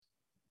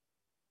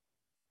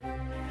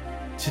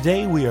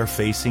Today we are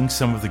facing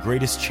some of the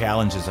greatest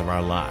challenges of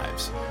our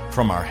lives,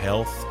 from our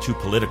health to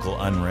political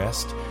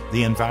unrest,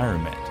 the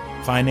environment,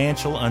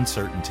 financial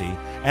uncertainty,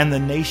 and the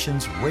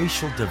nation's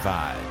racial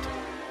divide.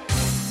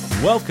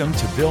 Welcome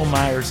to Bill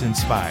Myers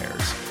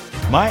Inspires.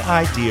 My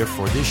idea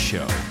for this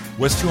show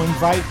was to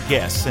invite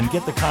guests and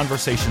get the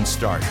conversation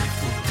started,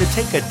 to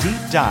take a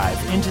deep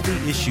dive into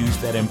the issues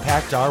that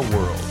impact our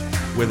world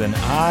with an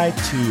eye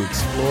to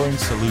exploring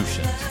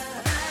solutions.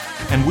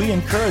 And we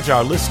encourage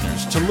our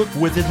listeners to look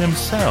within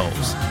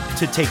themselves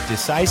to take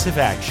decisive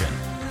action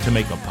to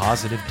make a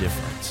positive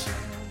difference.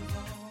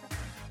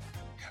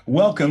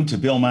 Welcome to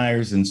Bill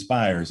Myers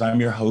Inspires. I'm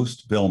your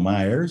host, Bill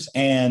Myers,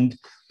 and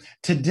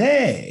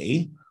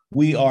today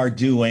we are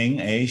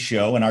doing a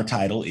show, and our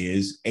title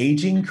is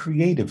Aging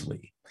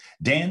Creatively,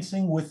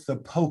 Dancing with the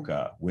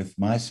Polka with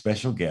my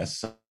special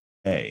guest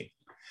today.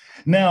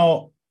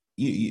 Now,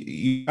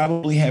 you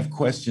probably have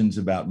questions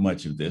about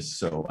much of this,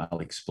 so I'll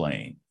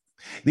explain.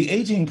 The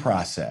aging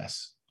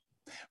process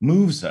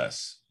moves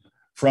us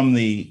from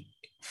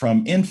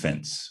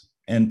infants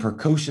and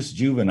precocious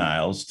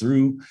juveniles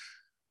through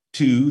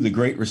to the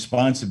great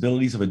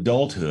responsibilities of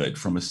adulthood,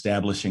 from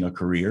establishing a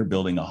career,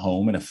 building a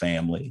home and a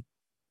family.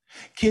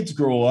 Kids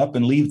grow up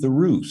and leave the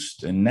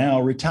roost, and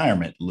now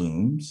retirement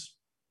looms.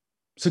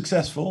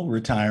 Successful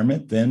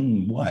retirement,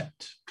 then what?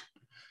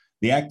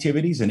 The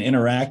activities and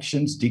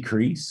interactions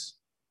decrease,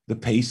 the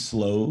pace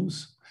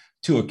slows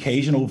to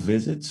occasional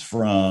visits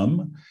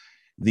from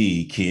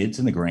the kids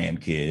and the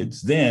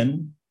grandkids.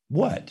 Then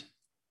what?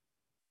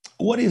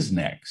 What is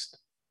next?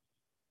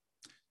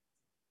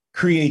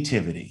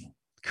 Creativity.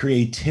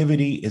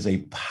 Creativity is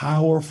a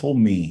powerful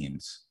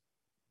means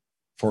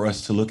for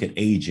us to look at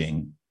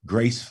aging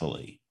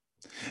gracefully.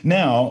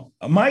 Now,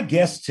 my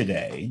guest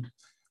today,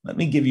 let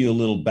me give you a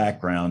little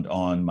background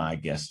on my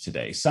guest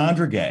today.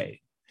 Sandra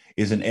Gay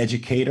is an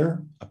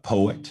educator, a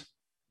poet,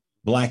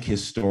 Black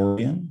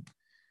historian,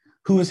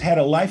 who has had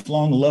a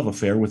lifelong love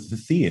affair with the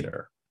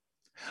theater.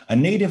 A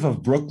native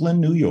of Brooklyn,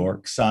 New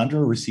York,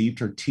 Sandra received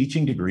her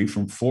teaching degree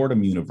from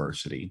Fordham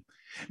University,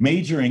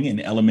 majoring in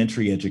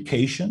elementary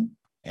education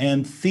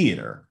and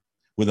theater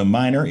with a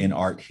minor in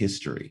art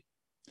history.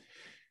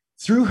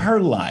 Through her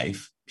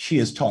life, she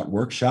has taught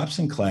workshops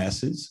and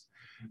classes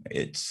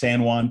at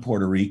San Juan,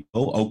 Puerto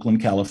Rico,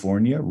 Oakland,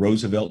 California,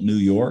 Roosevelt, New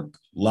York,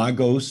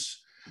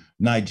 Lagos,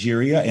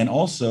 Nigeria, and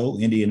also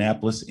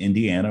Indianapolis,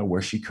 Indiana,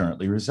 where she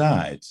currently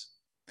resides.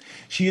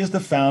 She is the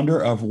founder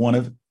of one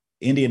of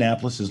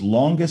Indianapolis's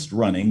longest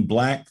running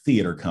Black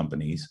theater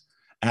companies,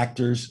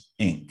 Actors,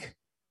 Inc.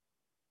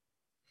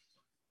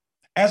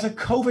 As a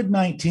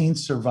COVID-19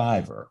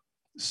 survivor,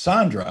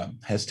 Sandra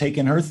has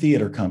taken her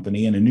theater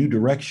company in a new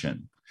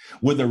direction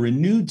with a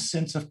renewed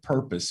sense of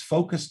purpose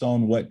focused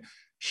on what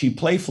she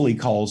playfully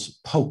calls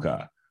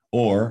polka,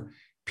 or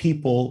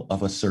people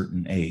of a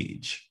certain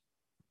age.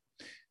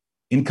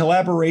 In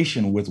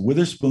collaboration with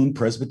Witherspoon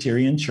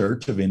Presbyterian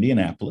Church of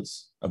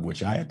Indianapolis, of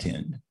which I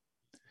attend,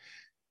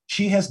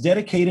 she has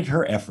dedicated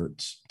her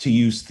efforts to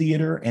use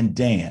theater and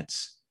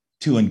dance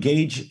to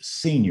engage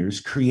seniors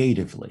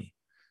creatively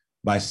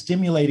by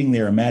stimulating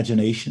their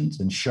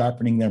imaginations and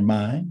sharpening their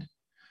mind,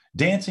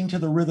 dancing to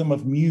the rhythm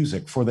of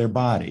music for their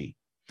body,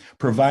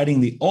 providing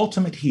the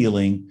ultimate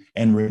healing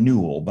and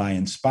renewal by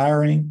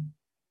inspiring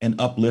and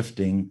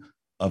uplifting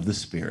of the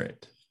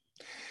spirit.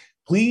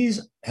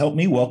 Please help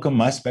me welcome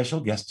my special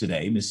guest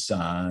today, Ms.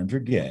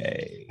 Sandra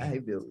Gay. Hi,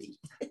 Billy.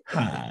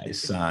 Hi,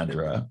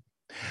 Sandra.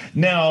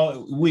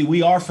 Now,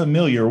 we are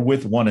familiar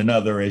with one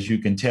another, as you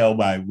can tell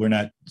by we're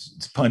not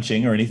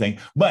punching or anything,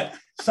 but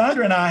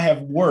Sandra and I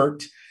have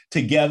worked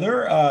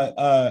together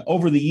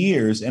over the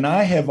years, and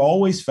I have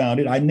always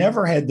found it, I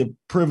never had the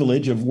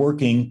privilege of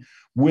working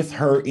with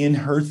her in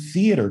her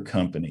theater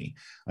company.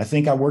 I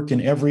think I worked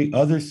in every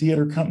other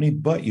theater company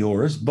but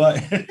yours,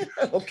 but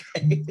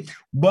Okay.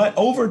 But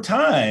over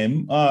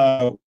time,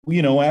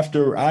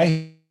 after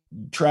I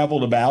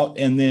traveled about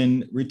and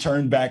then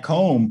returned back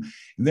home,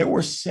 there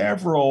were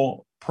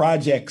several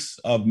projects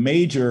of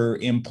major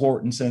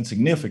importance and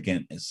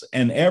significance.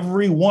 And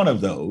every one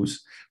of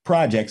those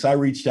projects, I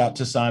reached out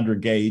to Sandra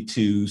Gay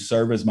to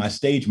serve as my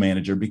stage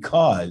manager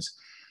because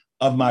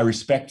of my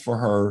respect for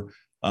her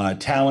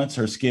talents,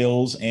 her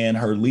skills, and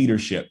her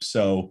leadership.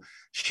 So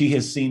she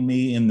has seen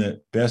me in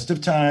the best of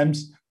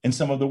times and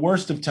some of the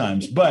worst of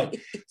times. But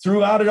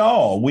throughout it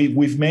all,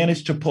 we've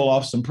managed to pull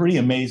off some pretty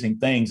amazing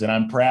things. And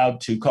I'm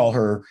proud to call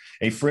her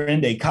a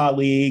friend, a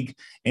colleague,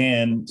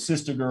 and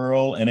sister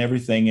girl, and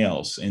everything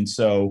else. And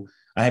so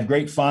I have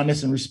great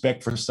fondness and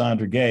respect for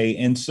Sandra Gay.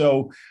 And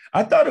so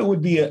I thought it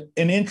would be an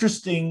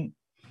interesting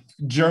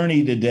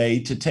journey today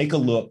to take a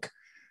look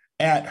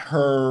at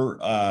her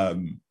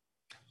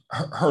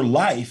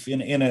life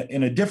in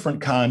a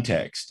different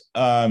context.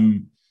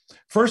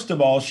 First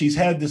of all, she's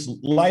had this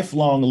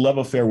lifelong love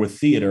affair with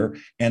theater,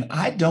 and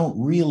I don't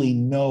really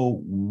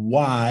know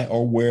why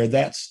or where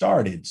that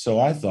started. So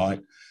I thought,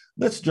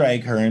 let's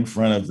drag her in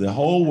front of the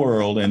whole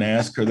world and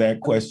ask her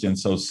that question.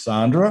 So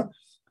Sandra,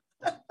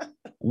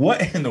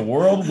 what in the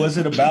world was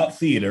it about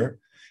theater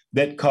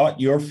that caught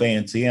your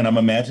fancy? And I'm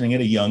imagining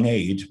at a young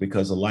age,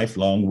 because a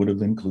lifelong would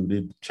have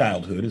included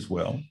childhood as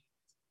well.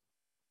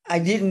 I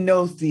didn't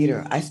know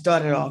theater. I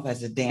started off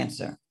as a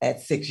dancer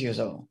at 6 years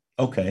old.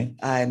 Okay.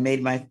 I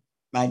made my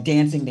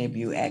dancing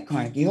debut at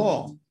Carnegie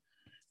Hall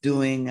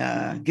doing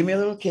Give Me a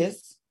Little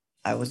Kiss.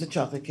 I was a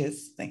chocolate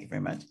kiss. Thank you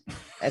very much.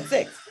 At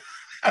 6.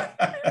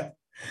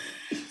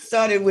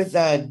 Started with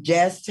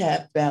jazz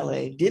tap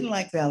ballet. Didn't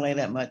like ballet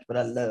that much, but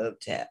I love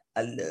tap.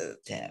 I love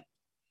tap.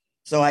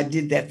 So I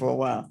did that for a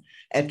while.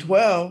 At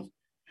 12,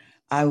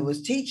 I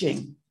was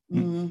teaching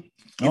in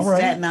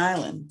Staten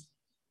Island.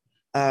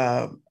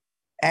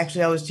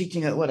 Actually, I was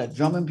teaching a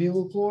drum and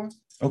bugle corps.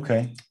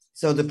 Okay.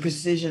 So the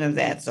precision of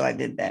that. So I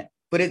did that.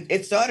 But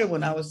it started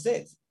when I was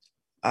 6.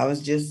 I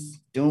was just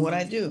doing what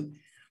I do.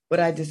 But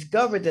I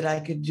discovered that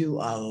I could do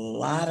a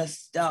lot of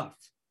stuff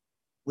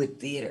with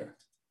theater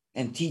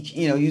and teach,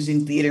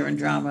 using theater and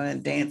drama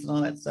and dance and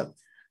all that stuff. I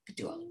could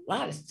do a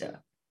lot of stuff.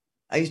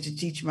 I used to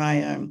teach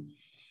my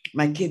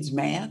kids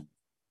math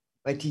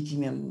by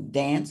teaching them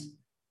dance.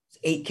 It's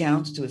 8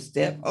 counts to a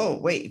step. Oh,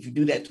 wait, if you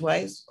do that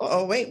twice,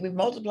 oh, wait, we've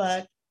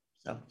multiplied.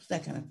 So it's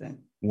that kind of thing.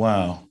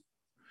 Wow.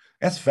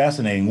 That's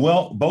fascinating.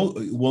 Well,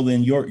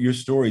 then your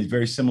story is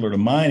very similar to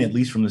mine, at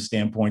least from the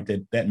standpoint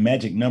that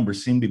magic number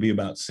seemed to be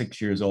about 6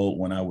 years old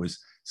when I was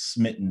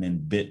smitten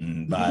and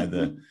bitten by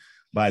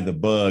the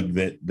bug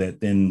that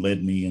then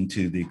led me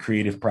into the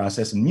creative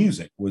process. And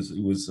music was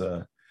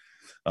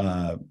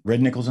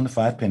Red Nichols and the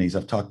Five Pennies.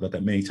 I've talked about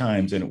that many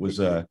times, and it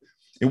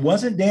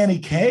wasn't Danny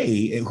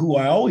Kaye, who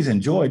I always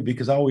enjoyed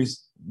because I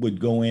always would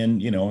go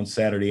in, on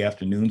Saturday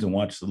afternoons and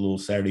watch the little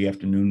Saturday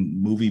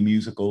afternoon movie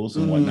musicals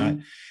and whatnot.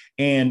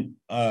 And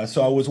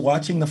so I was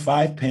watching the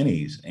Five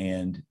Pennies,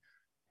 and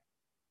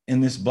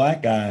this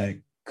black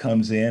guy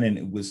comes in, and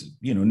it was,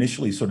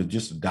 initially sort of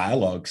just a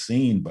dialogue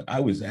scene, but I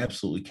was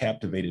absolutely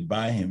captivated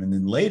by him. And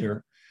then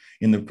later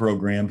in the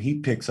program, he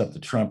picks up the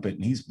trumpet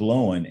and he's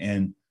blowing,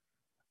 and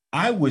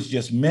I was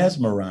just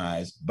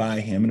mesmerized by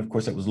him. And of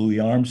course, that was Louis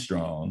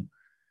Armstrong.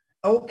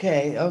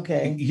 Okay.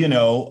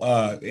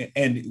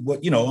 And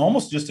what,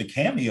 almost just a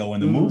cameo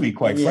in the movie,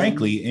 quite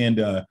frankly.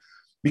 And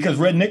because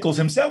Red Nichols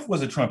himself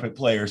was a trumpet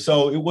player.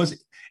 So it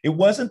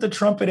wasn't the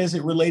trumpet as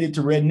it related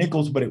to Red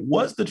Nichols, but it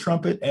was the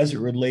trumpet as it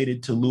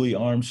related to Louis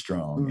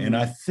Armstrong. And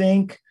I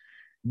think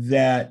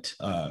that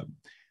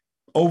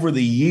over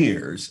the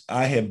years,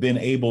 I have been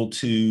able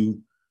to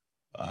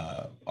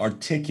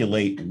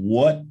articulate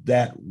what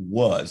that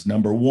was.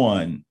 Number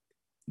one,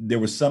 there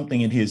was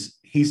something in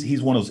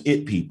he's one of those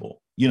it people.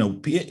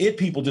 It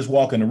people just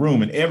walk in the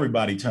room and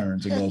everybody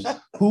turns and goes,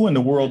 who in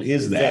the world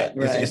is that?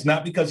 Right? It's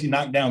not because he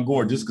knocked down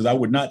gorgeous, because I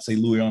would not say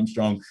Louis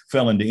Armstrong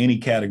fell into any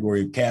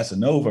category of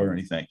Casanova or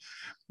anything.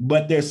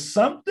 But there's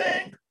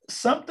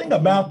something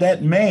about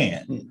that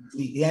man.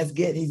 He's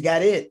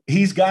got it.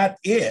 He's got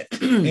it.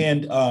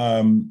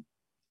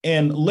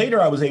 And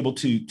later I was able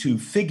to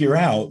figure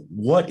out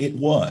what it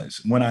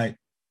was when I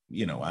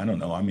don't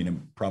know. I mean,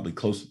 I'm probably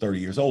close to 30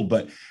 years old,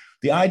 but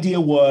the idea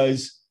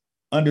was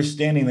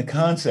understanding the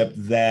concept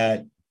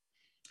that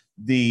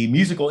the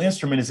musical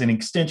instrument is an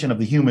extension of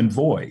the human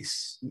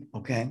voice.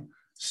 Okay.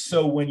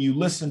 So when you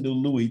listen to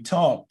Louis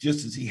talk,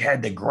 just as he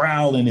had the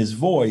growl in his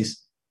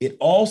voice, it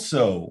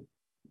also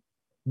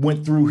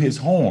went through his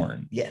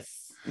horn.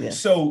 Yes.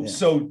 So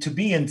to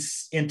be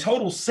in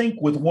total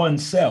sync with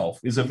oneself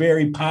is a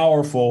very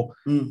powerful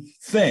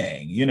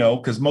thing,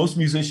 because most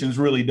musicians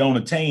really don't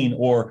attain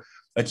or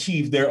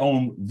achieve their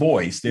own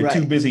voice. They're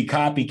too busy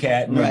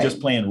copycatting or just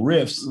playing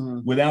riffs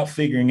without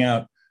figuring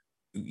out,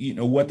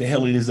 what the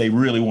hell it is they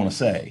really want to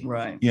say.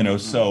 Right.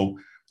 So,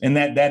 and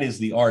that is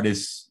the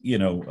artist's,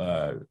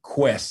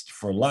 quest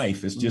for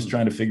life, is just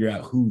trying to figure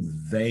out who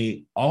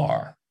they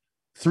are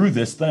through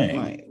this thing.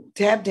 Right.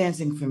 Tap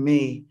dancing for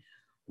me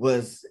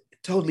was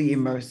totally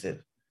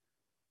immersive.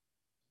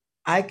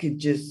 I could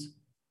just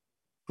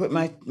put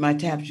my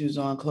tap shoes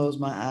on, close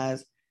my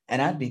eyes, and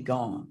I'd be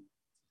gone.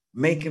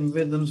 Making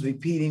rhythms,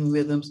 repeating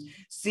rhythms,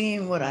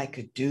 seeing what I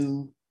could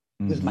do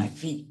with my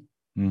feet.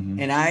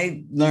 And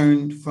I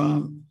learned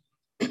from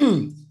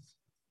an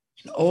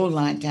old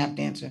line tap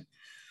dancer.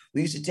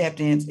 We used to tap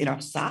dance in our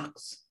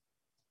socks,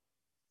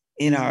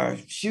 in our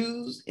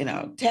shoes, in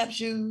our tap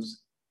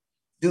shoes,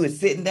 do it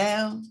sitting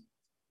down,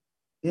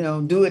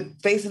 do it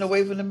facing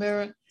away from the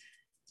mirror.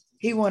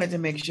 He wanted to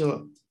make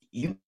sure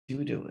you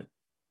do it.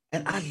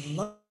 And I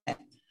love that.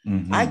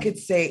 I could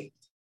say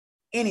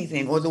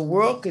anything, or the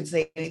world could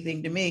say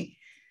anything to me.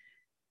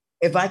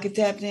 If I could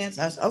tap dance,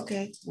 I was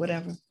okay,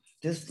 whatever.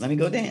 Just let me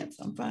go dance.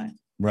 I'm fine.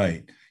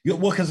 Right.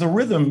 Well, because the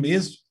rhythm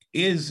is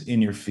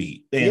in your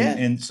feet,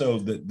 and so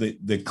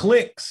the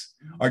clicks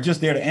are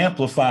just there to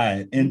amplify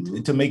it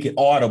and to make it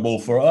audible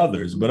for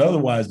others. But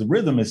otherwise, the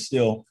rhythm is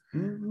still,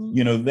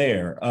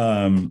 there.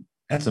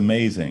 That's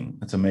amazing.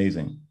 That's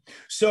amazing.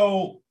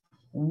 So,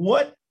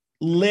 what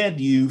led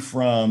you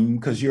from?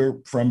 Because you're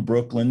from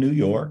Brooklyn, New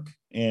York,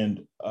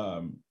 and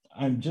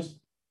I'm just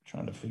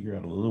trying to figure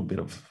out a little bit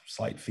of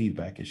slight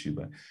feedback issue,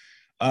 but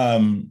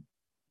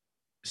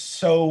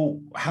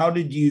so how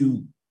did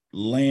you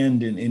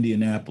land in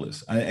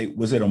Indianapolis?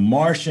 Was it a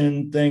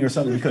Martian thing or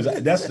something?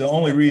 Because that's the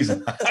only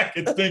reason I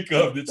could think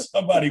of that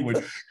somebody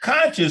would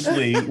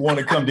consciously want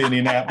to come to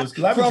Indianapolis.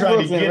 Because I've been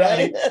trying to get out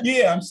of,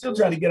 yeah, I'm still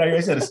trying to get out here.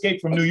 I said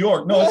escape from New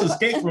York. No, it's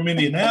escape from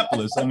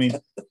Indianapolis. I mean,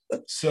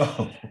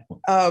 so.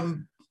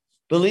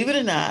 Believe it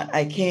or not,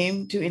 I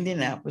came to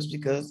Indianapolis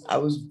because I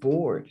was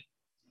bored.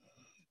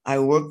 I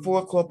worked for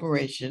a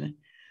corporation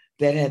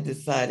that had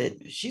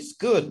decided she's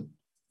good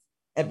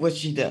at what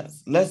she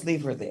does. Let's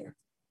leave her there.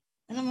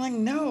 And I'm like,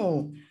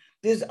 no,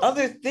 there's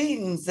other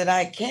things that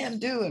I can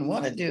do and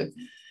want to do. And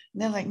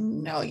they're like,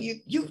 no,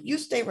 you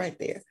stay right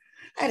there.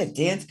 I had a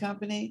dance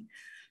company,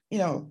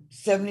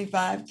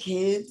 75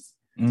 kids.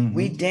 Mm-hmm.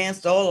 We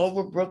danced all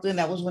over Brooklyn.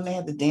 That was when they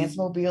had the Dance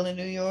Mobile in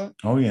New York.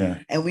 Oh, yeah.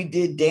 And we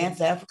did Dance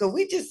Africa.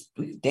 We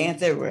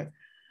danced everywhere.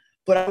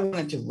 But I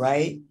wanted to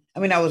write. I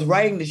mean, I was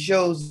writing the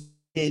shows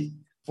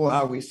for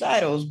our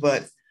recitals,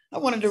 but I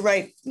wanted to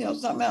write,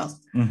 something else.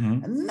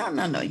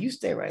 Mm-hmm. No, you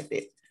stay right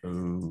there.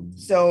 Ooh.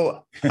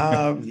 So,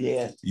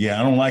 yeah. Yeah,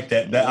 I don't like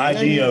that. The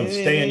idea of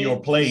stay in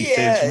your place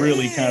is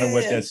really kind of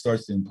what that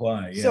starts to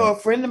imply. Yeah. So a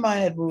friend of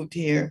mine had moved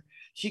here.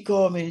 She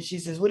called me and she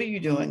says, what are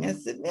you doing? I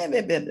said, blah,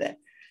 blah, blah, blah.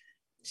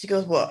 She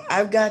goes, well,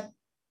 I've got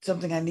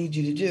something I need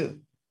you to do.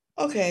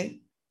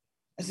 Okay.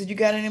 I said, you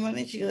got any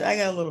money? She goes, I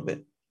got a little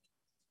bit.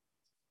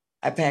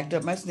 I packed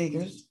up my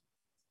sneakers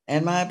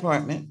and my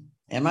apartment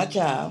and my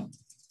child,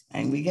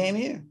 and we came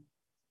here.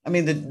 I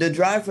mean, the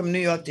drive from New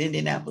York to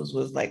Indianapolis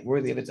was like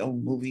worthy of its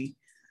own movie.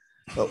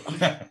 So,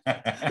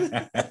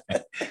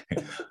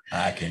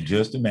 I can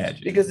just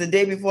imagine. Because the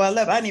day before I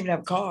left, I didn't even have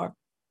a car.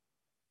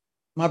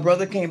 My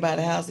brother came by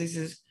the house. He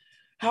says,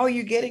 how are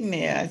you getting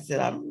there? I said,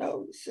 I don't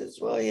know. He says,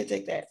 well, here,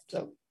 take that.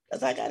 So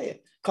that's how I got here.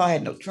 Car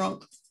had no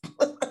trunk.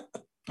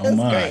 Oh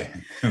my!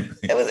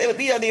 It was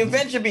the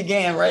adventure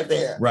began right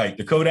there. Right,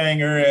 the coat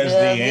hanger as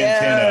the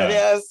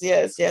antenna.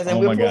 Yes, and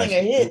we're pulling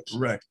a hitch.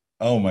 Right.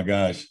 Oh my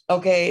gosh.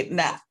 Okay,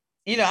 now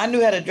I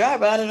knew how to drive,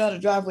 but I didn't know how to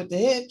drive with the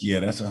hitch. Yeah,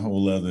 that's a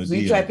whole other deal.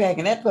 You try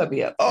packing that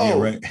puppy up. Oh, yeah,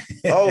 right.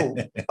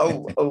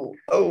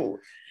 oh.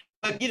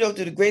 But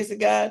through the grace of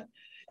God,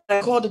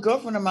 I called a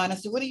girlfriend of mine. I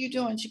said, "What are you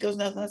doing?" She goes,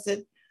 "Nothing." I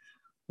said,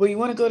 well, you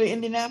want to go to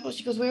Indianapolis?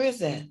 She goes, where is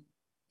that?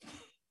 I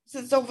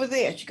said, it's over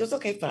there. She goes,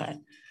 okay,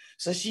 fine.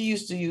 So she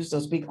used to use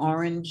those big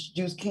orange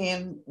juice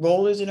can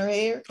rollers in her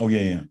hair. Oh,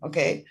 yeah.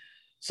 Okay.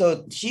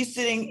 So she's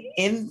sitting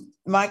in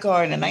my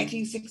car in a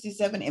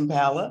 1967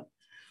 Impala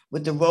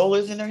with the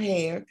rollers in her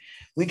hair.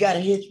 We got a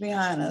hitch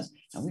behind us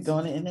and we're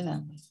going to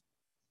Indianapolis.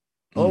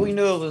 All we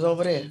knew it was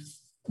over there.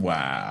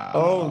 Wow.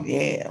 Oh,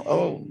 yeah.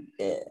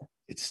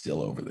 It's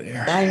still over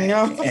there. I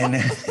know.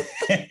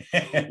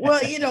 And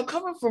well,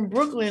 coming from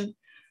Brooklyn,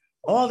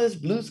 all this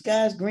blue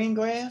skies, green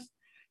grass,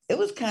 it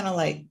was kind of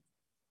like,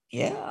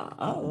 yeah,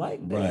 I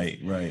like that.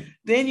 Right.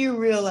 Then you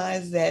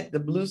realize that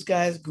the blue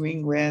skies,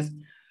 green grass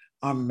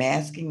are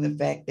masking the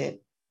fact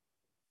that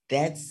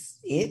that's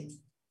it.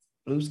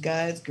 Blue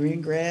skies, green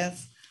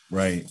grass.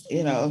 Right.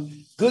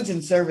 Goods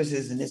and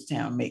services in this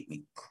town make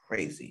me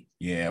crazy.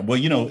 Yeah. Well,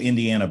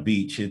 Indiana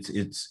Beach,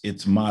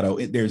 its motto,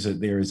 there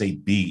is a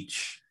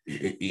beach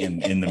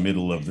in the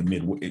middle of the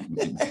Midwest.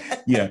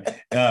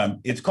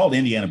 It's called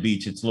Indiana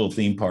Beach. It's a little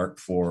theme park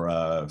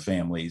for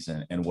families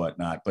and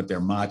whatnot. But their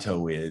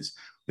motto is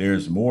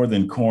there's more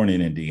than corn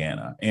in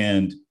Indiana.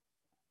 And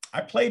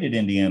I played at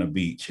Indiana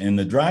Beach, and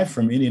the drive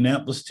from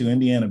Indianapolis to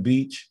Indiana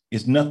Beach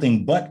is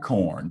nothing but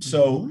corn.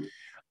 So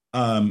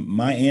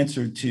my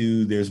answer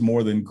to there's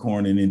more than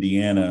corn in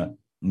Indiana,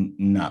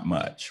 not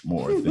much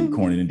more than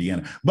corn in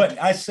Indiana. But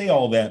I say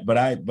all that, but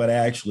I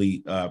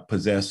actually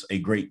possess a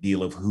great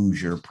deal of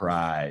Hoosier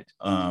pride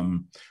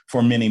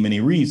for many, many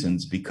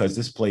reasons, because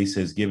this place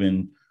has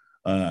given,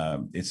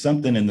 it's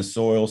something in the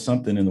soil,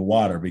 something in the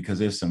water, because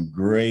there's some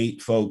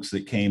great folks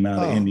that came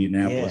out of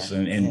Indianapolis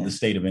and the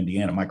state of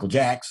Indiana. Michael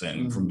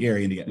Jackson from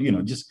Gary,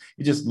 Indiana, just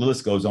the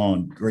list goes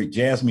on. Great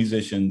jazz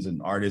musicians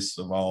and artists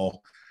of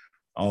all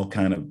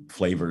kind of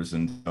flavors.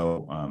 And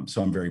so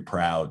I'm very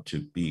proud to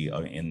be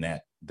in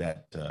that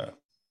number.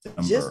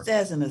 Just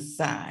as an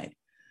aside,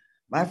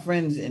 my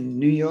friends in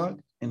New York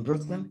and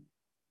Brooklyn,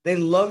 they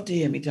love to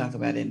hear me talk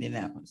about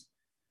Indianapolis.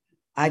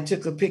 I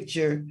took a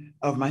picture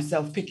of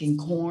myself picking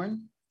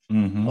corn.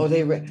 Mm-hmm. Oh,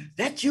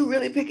 that you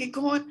really picking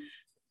corn?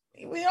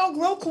 We don't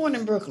grow corn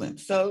in Brooklyn,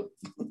 so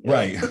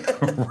right.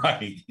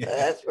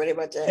 That's pretty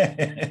much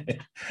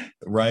it.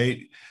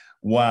 Right.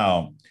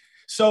 Wow.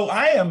 So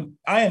I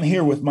am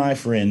here with my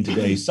friend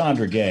today,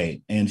 Sandra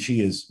Gay, and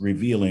she is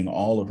revealing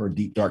all of her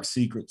deep, dark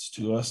secrets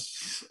to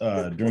us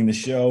during the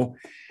show.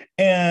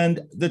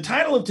 And the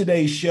title of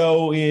today's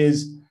show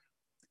is,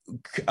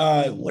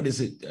 what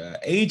is it?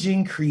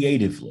 Aging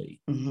Creatively.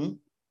 Mm-hmm.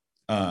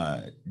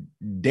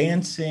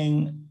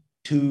 Dancing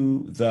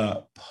to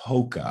the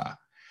polka.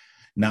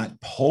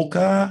 Not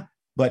polka,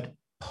 but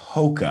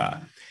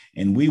polka.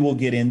 And we will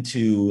get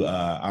into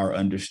our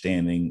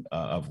understanding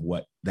of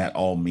what that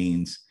all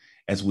means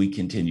as we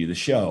continue the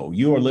show.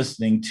 You are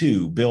listening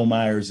to Bill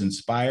Myers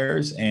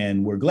Inspires,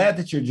 and we're glad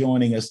that you're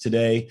joining us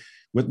today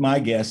with my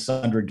guest,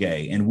 Sandra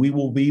Gay, and we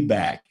will be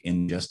back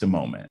in just a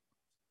moment.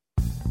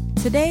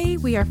 Today,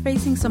 we are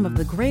facing some of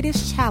the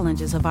greatest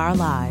challenges of our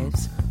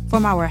lives,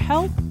 from our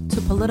health to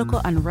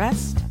political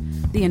unrest,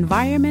 the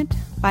environment,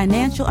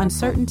 financial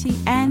uncertainty,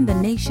 and the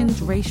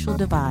nation's racial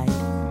divide.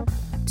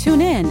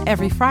 Tune in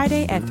every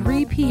Friday at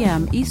 3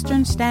 p.m.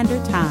 Eastern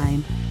Standard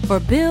Time for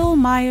Bill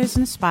Myers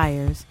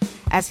Inspires,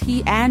 as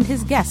he and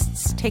his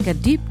guests take a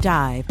deep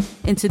dive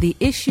into the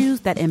issues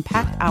that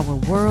impact our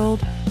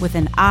world with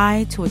an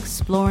eye to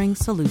exploring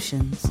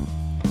solutions.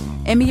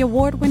 Emmy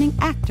Award-winning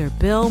actor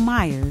Bill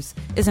Myers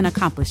is an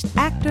accomplished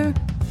actor,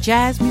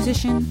 jazz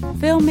musician,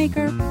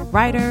 filmmaker,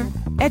 writer,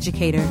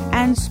 educator,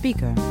 and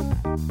speaker.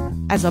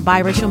 As a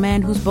biracial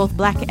man who's both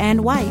black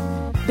and white,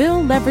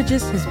 Bill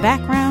leverages his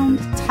background,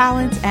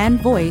 talent, and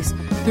voice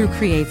through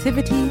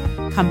creativity,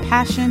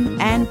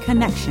 compassion, and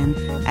connection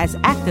as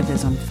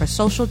activism for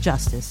social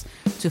justice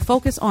to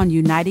focus on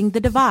uniting the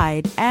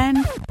divide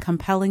and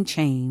compelling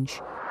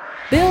change.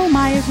 Bill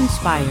Myers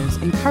Inspires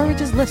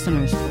encourages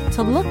listeners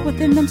to look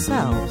within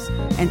themselves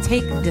and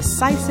take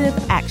decisive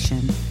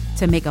action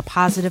to make a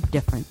positive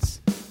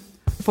difference.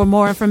 For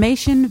more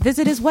information,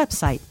 visit his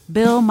website,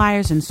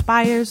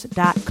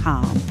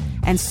 BillMyersInspires.com,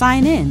 and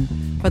sign in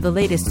for the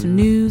latest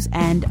news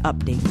and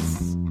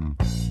updates.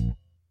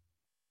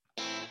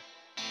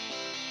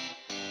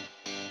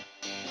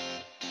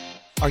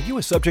 Are you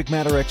a subject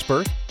matter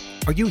expert?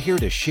 Are you here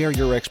to share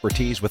your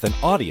expertise with an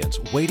audience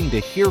waiting to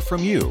hear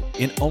from you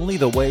in only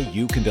the way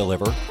you can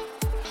deliver?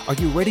 Are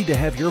you ready to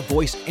have your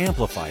voice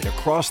amplified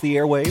across the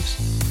airwaves?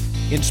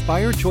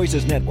 Inspired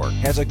Choices Network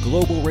has a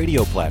global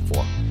radio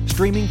platform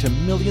streaming to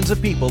millions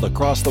of people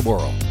across the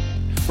world.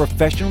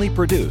 Professionally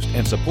produced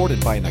and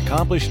supported by an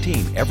accomplished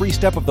team every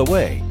step of the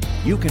way,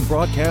 you can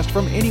broadcast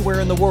from anywhere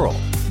in the world,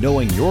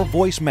 knowing your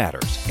voice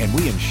matters, and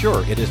we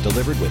ensure it is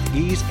delivered with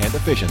ease and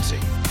efficiency.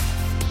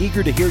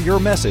 Eager to hear your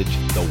message,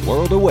 the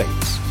world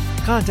awaits.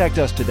 Contact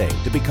us today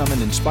to become an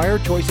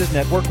Inspired Choices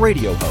Network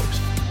radio host.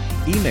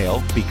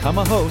 Email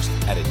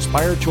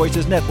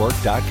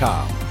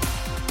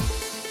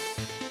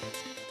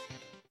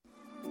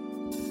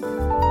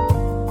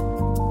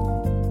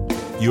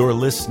becomeahost@inspiredchoicesnetwork.com. You're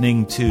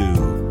listening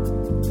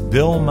to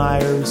Bill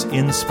Myers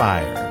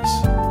Inspires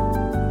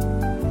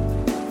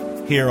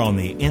here on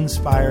the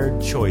Inspired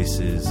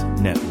Choices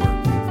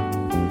Network.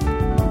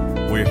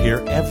 We're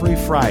here every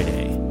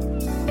Friday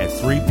at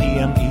 3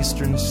 p.m.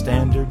 Eastern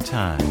Standard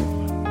Time.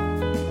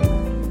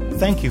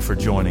 Thank you for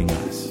joining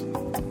us.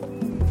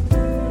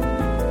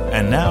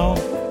 And now,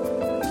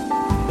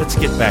 let's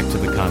get back to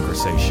the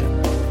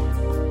conversation.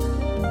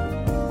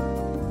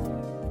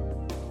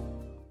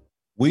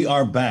 We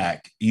are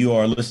back. You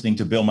are listening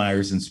to Bill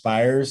Myers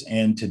Inspires,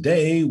 and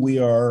today we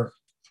are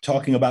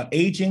talking about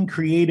aging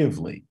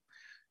creatively,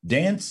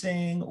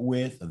 dancing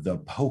with the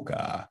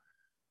polka.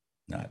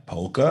 Not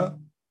polka,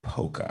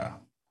 polka.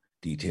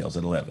 Details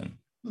at 11.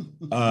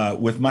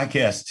 With my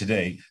guest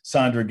today,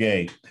 Sandra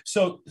Gay.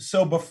 So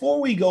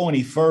before we go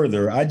any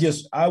further, I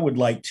would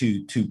like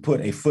to put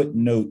a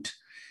footnote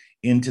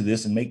into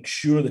this and make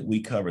sure that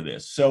we cover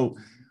this. So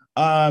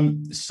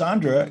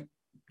Sandra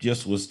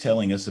just was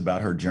telling us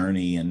about her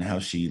journey and how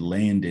she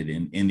landed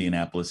in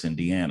Indianapolis,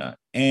 Indiana.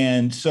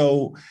 And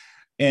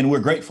we're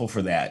grateful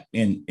for that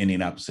in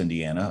Indianapolis,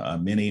 Indiana.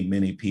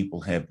 Many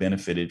people have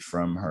benefited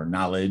from her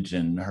knowledge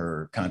and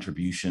her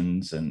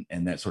contributions and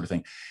that sort of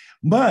thing.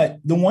 But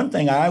the one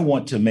thing I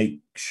want to make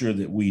sure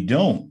that we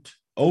don't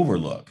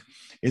overlook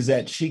is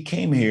that she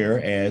came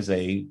here as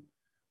a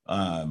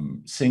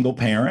single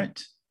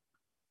parent,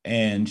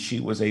 and she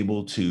was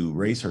able to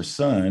raise her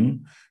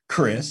son,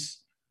 Chris,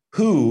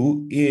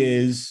 who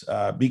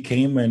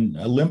became an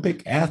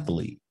Olympic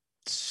athlete.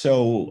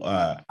 So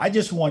I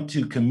just want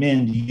to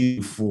commend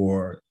you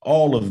for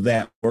all of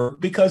that work,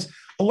 because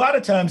a lot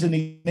of times in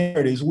the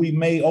narratives, we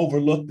may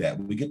overlook that.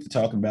 We get to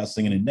talking about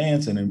singing and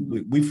dancing,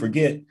 and we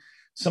forget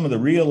some of the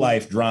real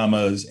life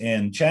dramas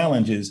and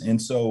challenges.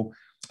 And so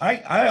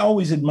I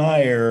always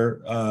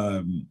admire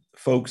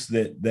folks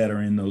that are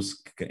in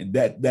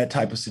that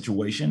type of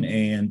situation,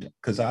 and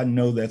because I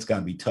know that's got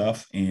to be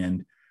tough,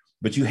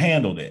 but you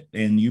handled it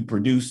and you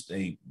produced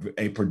a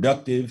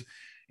productive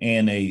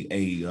and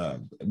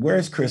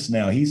where's Chris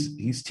now?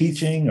 He's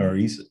teaching, or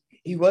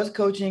he was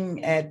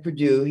coaching at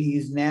Purdue.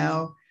 He's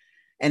now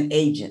an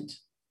agent,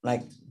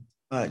 like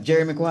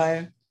Jerry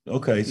Maguire.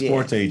 Okay,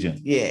 sports agent.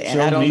 Yeah, and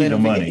show I don't me let the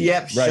him money.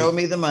 Yep, right. Show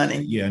me the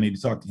money. Yeah, I need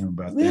to talk to him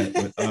about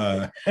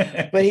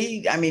that. But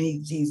he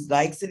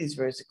likes it. He's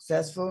very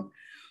successful.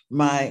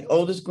 My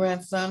oldest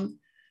grandson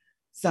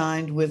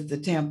signed with the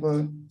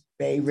Tampa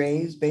Bay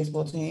Rays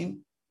baseball team.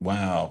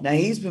 Wow. Now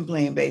he's been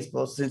playing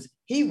baseball since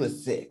he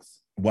was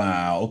 6.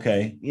 Wow.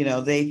 Okay.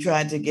 They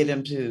tried to get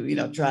him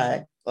to,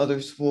 try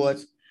other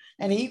sports,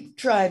 and he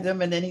tried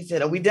them. And then he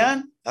said, "Are we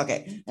done?"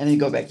 Okay. And then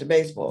go back to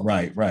baseball.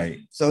 Right.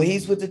 So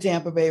he's with the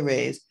Tampa Bay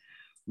Rays.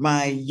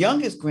 My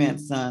youngest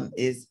grandson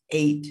is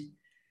 8,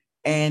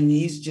 and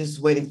he's just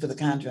waiting for the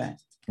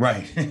contract.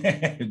 Right.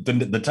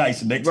 the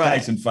Tyson, next right.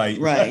 Tyson fight.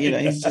 Right.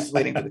 He's just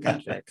waiting for the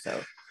contract.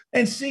 So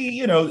And see,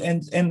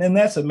 and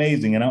that's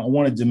amazing. And I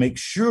wanted to make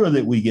sure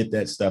that we get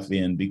that stuff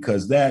in,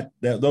 because that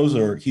those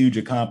are huge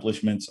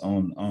accomplishments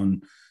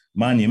on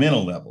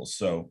monumental levels.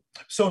 So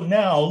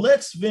now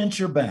let's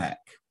venture back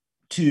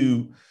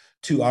to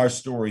our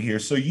story here.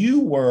 So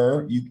you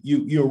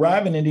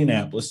arrive in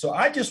Indianapolis. So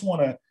I just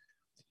want to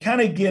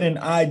kind of get an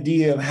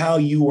idea of how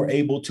you were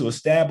able to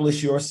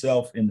establish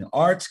yourself in the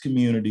arts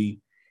community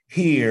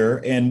here.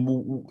 And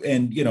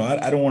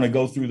I don't want to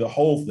go through the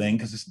whole thing,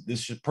 because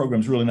this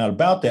program is really not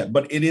about that,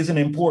 but it is an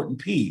important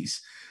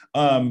piece.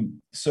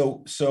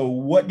 So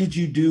what did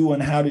you do,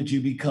 and how did you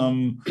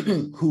become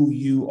who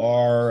you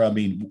are? I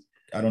mean,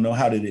 I don't know,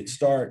 how did it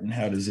start and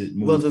how does it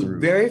move through? Well, the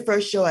very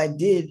first show I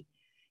did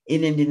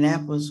in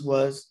Indianapolis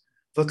was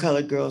For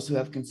Colored Girls Who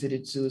Have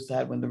Considered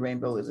Suicide When the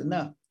Rainbow Is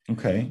Enough.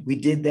 Okay. We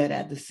did that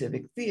at the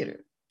Civic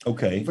Theater.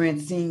 Okay.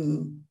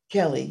 Francine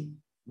Kelly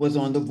was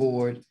on the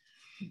board.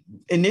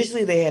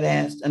 Initially, they had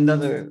asked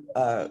another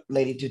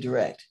lady to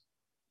direct.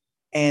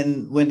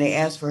 And when they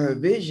asked for her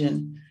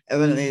vision,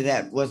 evidently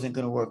that wasn't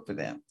going to work for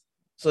them.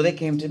 So they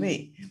came to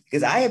me,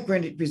 because I had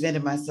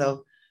presented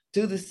myself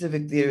to the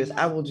Civic Theater as,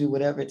 I will do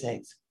whatever it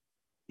takes.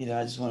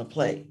 I just want to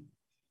play.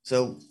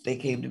 So they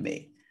came to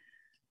me,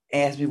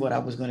 asked me what I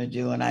was going to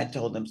do, and I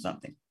told them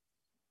something.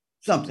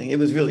 It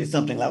was really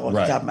something like off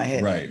the top of my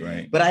head.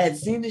 Right. But I had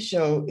seen the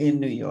show in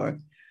New York.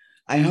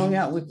 I hung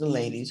out with the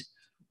ladies.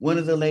 One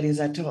of the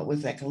ladies I taught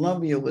with at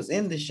Columbia was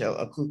in the show,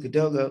 Akuka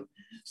Dogo.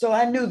 So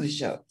I knew the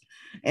show.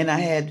 And I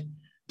had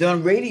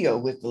done radio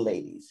with the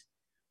ladies.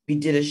 We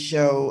did a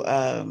show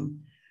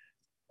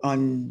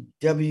on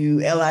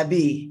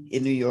WLIB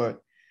in New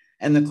York.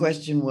 And the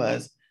question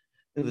was,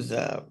 it was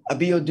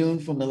Abi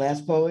Odun from The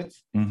Last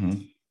Poets.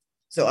 Mm-hmm.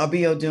 So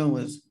Abi Odun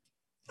was,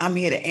 I'm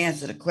here to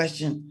answer the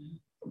question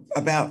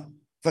about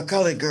For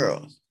Colored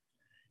Girls.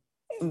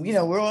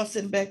 We're all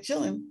sitting back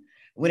chilling.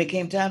 When it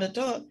came time to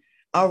talk,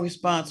 our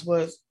response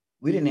was,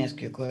 we didn't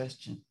ask your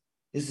question.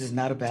 This is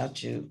not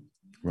about you.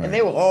 Right. And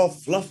they were all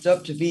fluffed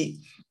up to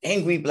be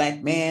angry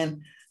Black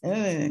man.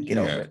 Get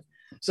over it.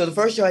 So the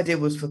first show I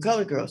did was For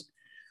Colored Girls.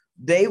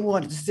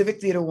 The Civic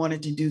Theater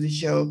wanted to do the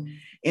show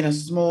in a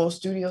small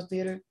studio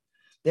theater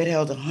that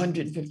held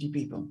 150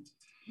 people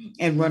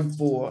and run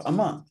for a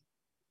month.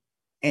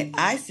 And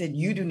I said,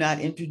 you do not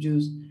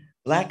introduce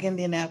Black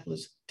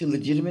Indianapolis to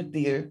legitimate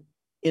theater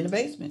in the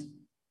basement.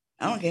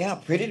 I don't care how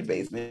pretty the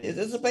basement is,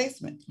 it's a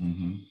basement.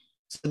 Mm-hmm.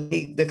 So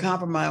the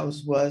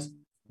compromise was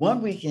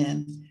one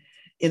weekend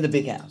in the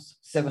big house,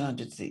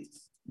 700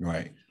 seats.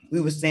 Right.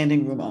 We were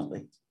standing room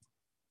only.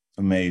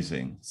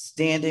 Amazing.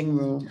 Standing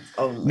room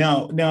only.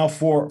 Now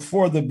for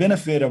the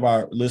benefit of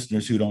our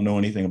listeners who don't know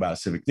anything about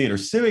Civic Theater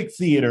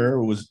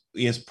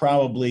is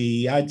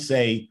probably, I'd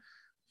say,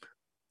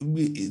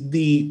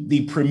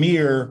 the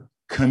premier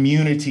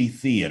community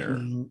theater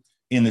Mm-hmm.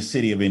 in the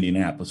city of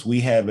Indianapolis.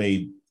 We have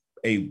a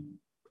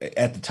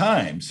at the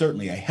time,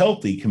 certainly a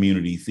healthy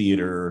community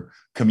theater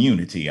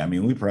community. I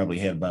mean, we probably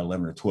had about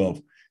 11 or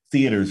 12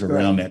 theaters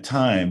around that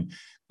time.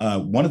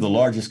 One of the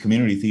largest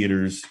community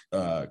theaters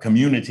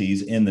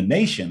communities in the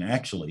nation,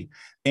 actually.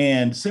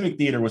 And Civic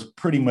Theater was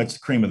pretty much the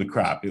cream of the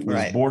crop. It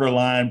was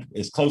borderline,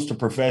 as close to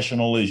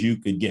professional as you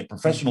could get.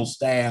 Professional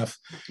staff,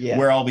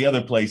 where all the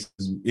other places,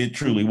 it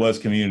truly was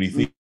community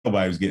theater.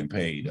 Nobody was getting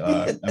paid.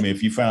 I mean,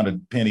 if you found a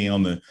penny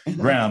on the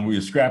ground, we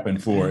were scrapping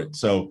for it.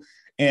 So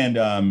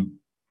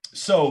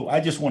I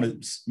just want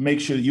to make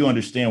sure that you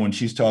understand when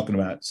she's talking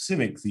about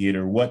Civic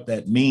Theater, what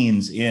that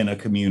means in a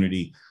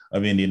community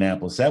of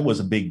Indianapolis. That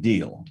was a big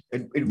deal.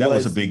 That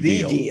was a big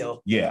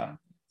deal. Yeah.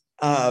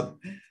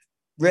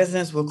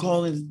 Residents were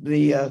calling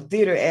the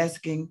theater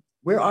asking,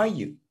 where are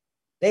you?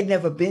 They'd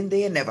never been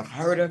there, never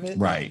heard of it.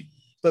 Right.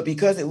 But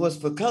because it was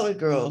For Colored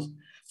Girls,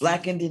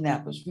 Black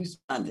Indianapolis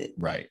responded.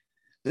 Right.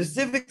 The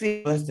Civic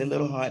Theater, bless their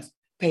little hearts,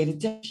 paid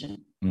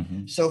attention.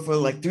 Mm-hmm. So for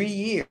like 3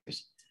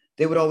 years,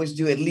 they would always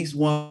do at least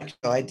one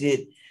show. I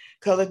did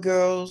Colored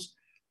Girls,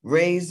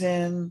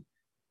 Raisin,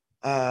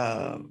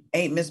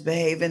 Ain't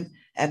Misbehaving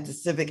at the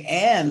Civic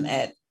and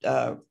at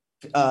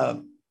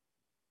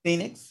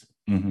Phoenix.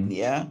 Mm-hmm.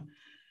 Yeah.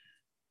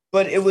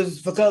 But it was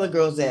For Colored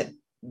Girls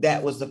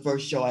that was the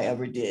first show I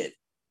ever did.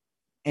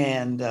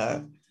 And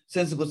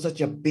since it was such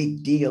a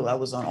big deal, I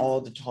was on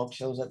all the talk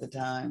shows at the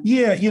time.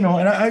 Yeah, and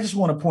I just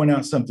want to point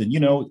out something.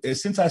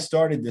 Since I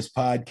started this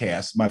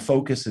podcast, my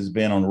focus has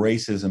been on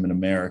racism in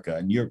America,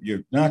 and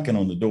you're knocking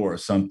on the door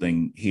of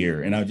something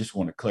here, and I just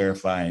want to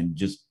clarify and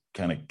just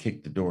kind of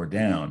kick the door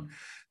down.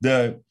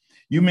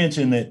 You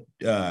mentioned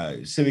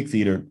that Civic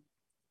Theater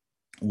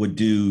would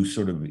do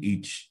sort of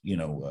each,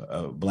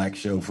 a Black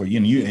show for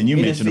you, and you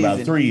mentioned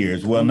about 3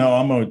 years. Well, no,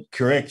 I'm going to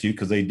correct you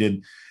because they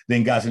did.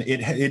 Then, guys,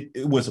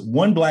 it was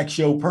one Black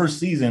show per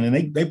season,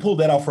 and they pulled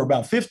that off for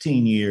about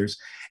 15 years.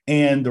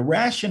 And the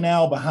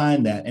rationale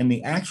behind that, and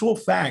the actual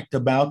fact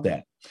about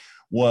that,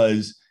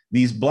 was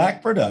these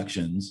Black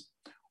productions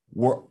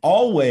were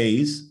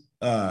always,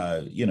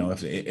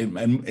 if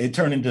it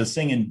turned into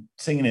singing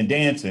and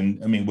dancing.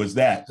 I mean, was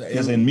that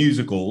as in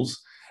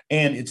musicals,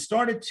 and it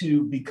started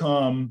to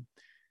become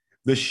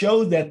the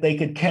show that they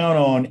could count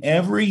on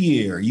every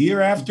year,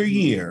 year after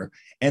year,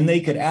 and they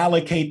could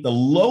allocate the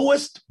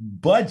lowest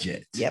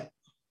budget. Yep.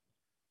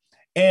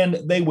 And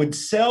they would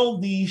sell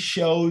these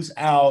shows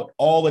out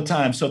all the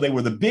time. So they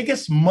were the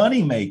biggest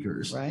money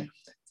makers, right?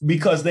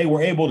 Because they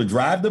were able to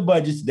drive the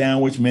budgets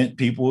down, which meant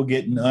people were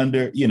getting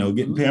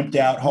getting pimped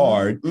out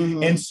hard.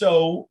 Mm-hmm. And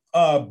so,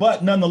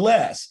 but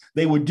nonetheless,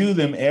 they would do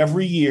them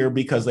every year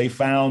because they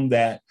found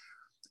that,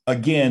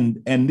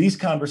 again, and these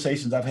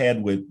conversations I've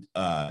had with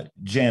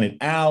Janet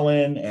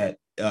Allen,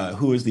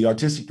 who is the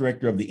artistic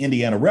director of the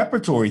Indiana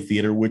Repertory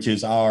Theater, which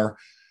is our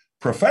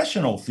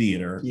professional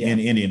theater in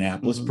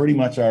Indianapolis, pretty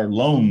much our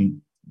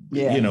lone,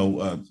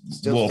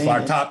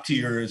 our top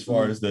tier as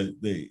far as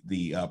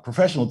the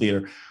professional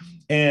theater.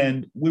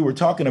 And we were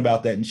talking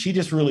about that, and she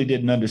just really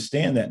didn't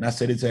understand that. And I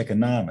said, it's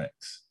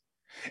economics.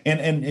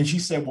 And she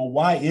said, well,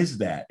 why is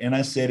that? And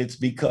I said, it's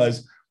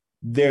because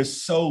there's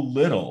so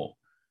little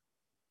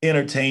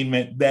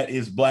entertainment that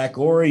is Black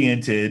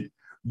oriented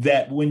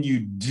that when you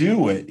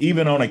do it,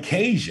 even on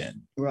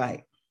occasion,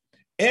 right,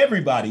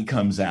 everybody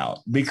comes out,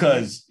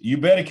 because you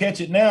better catch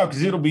it now,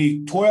 because it'll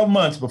be 12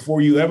 months before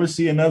you ever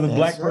see another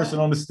Black person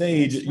on the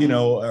stage,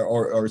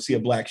 or see a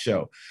Black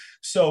show.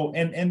 So,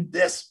 and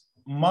this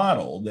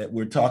model that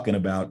we're talking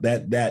about,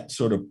 that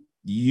sort of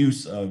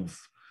use of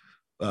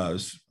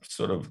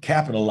sort of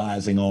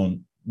capitalizing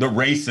on the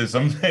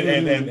racism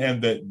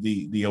and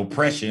the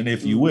oppression,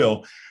 if you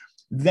will,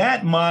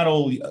 that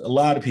model, a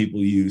lot of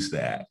people use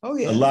that. Oh,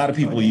 yeah. A lot of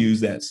people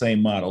use that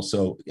same model.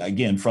 So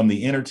again, from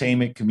the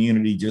entertainment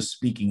community, just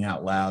speaking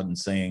out loud and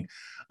saying,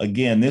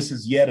 again, this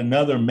is yet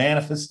another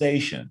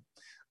manifestation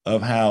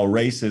of how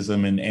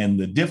racism and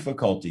the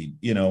difficulty,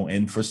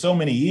 and for so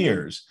many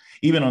years,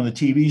 even on the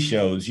TV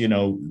shows,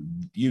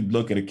 you'd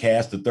look at a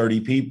cast of 30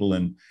 people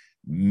and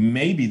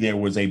maybe there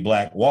was a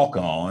Black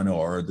walk-on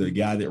or the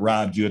guy that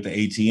robbed you at the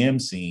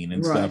ATM scene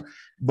and stuff.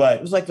 But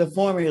it was like the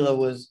formula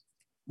was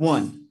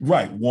one.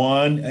 Right.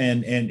 One.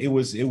 And it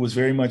was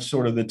very much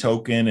sort of the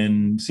token,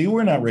 and see,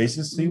 we're not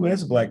racist. See,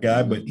 there's a Black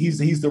guy, but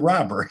he's the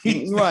robber.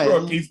 He's the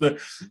crook. He's the,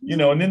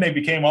 and then they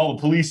became all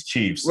the police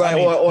chiefs. Right.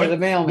 Or the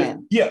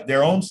mailman. Yeah.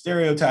 Their own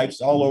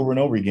stereotypes all over and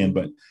over again.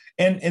 But,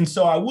 and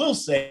so I will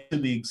say, to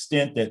the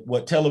extent that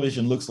what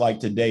television looks like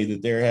today,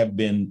 that there have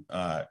been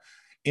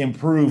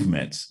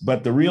improvements,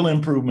 but the real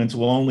improvements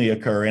will only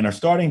occur and are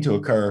starting to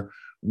occur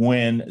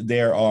when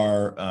there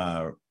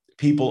are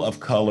people of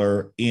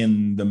color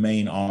in the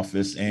main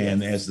office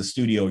and as the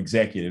studio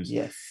executives,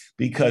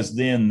 because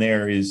then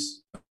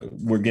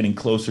we're getting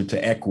closer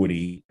to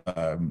equity,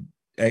 an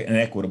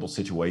equitable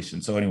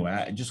situation. So anyway,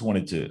 I just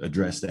wanted to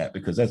address that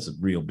because that's a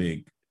real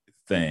big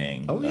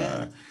thing. Oh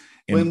yeah.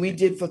 When we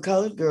did For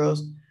Colored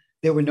Girls,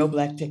 there were no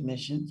Black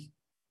technicians.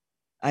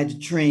 I had to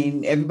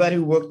train, everybody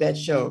who worked that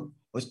show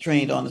was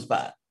trained on the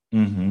spot.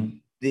 Mm-hmm.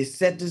 The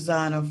set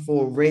designer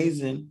for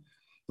Raisin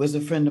was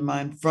a friend of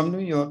mine from New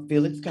York,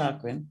 Felix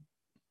Cochran,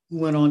 who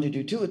went on to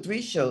do 2 or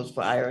 3 shows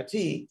for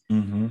IRT.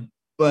 Mm-hmm.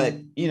 But,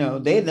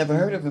 they had never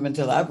heard of him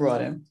until I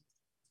brought him.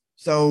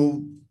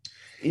 So,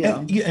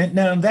 And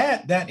now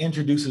that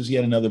introduces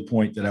yet another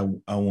point that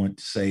I want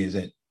to say is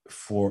that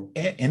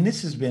and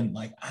this has been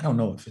like, I don't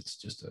know if it's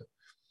just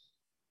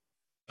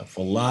a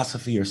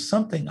philosophy or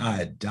something I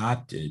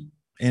adopted.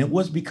 And it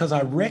was because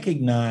I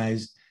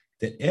recognized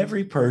that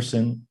every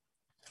person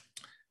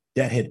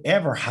that had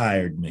ever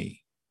hired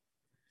me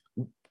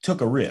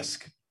took a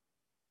risk.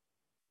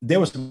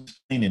 There was some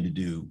explaining to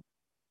do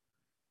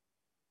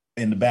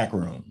in the back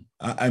room.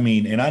 I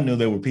mean, and I knew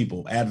there were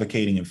people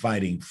advocating and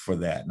fighting for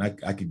that. And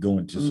I could go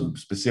into some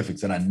specifics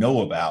that I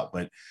know about,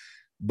 but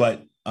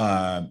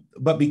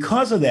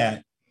because of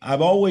that,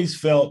 I've always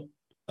felt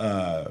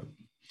the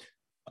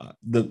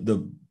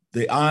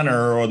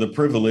honor or the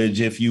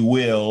privilege, if you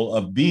will,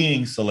 of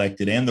being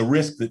selected and the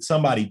risk that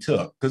somebody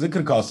took, because it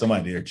could cost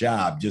somebody their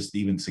job just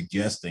even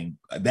suggesting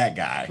that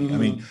guy. Mm-hmm. I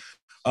mean,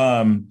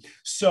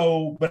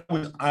 but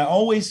I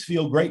always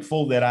feel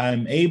grateful that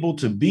I'm able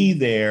to be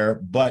there,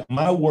 but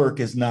my work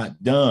is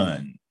not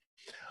done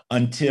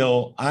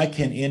until I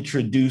can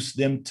introduce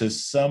them to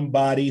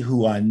somebody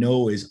who I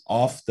know is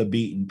off the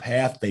beaten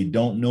path they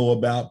don't know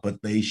about,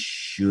 but they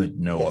should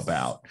know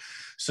about.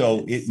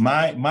 So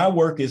my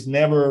work is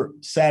never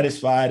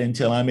satisfied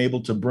until I'm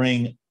able to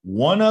bring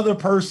one other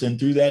person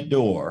through that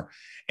door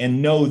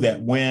and know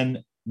that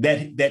when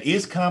that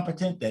is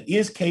competent, that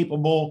is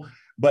capable,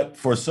 but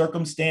for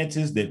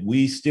circumstances that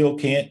we still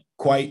can't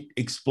quite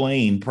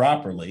explain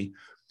properly,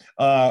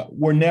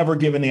 we're never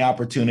given the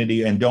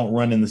opportunity and don't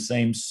run in the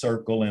same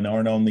circle and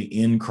aren't on the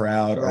in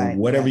crowd or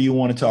whatever you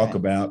want to talk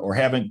about, or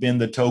haven't been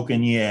the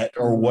token yet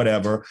or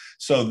whatever.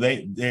 So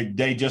they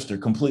just are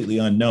completely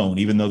unknown,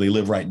 even though they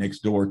live right next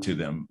door to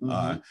them.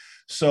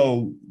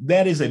 So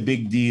that is a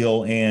big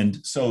deal.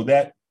 And so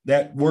that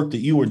work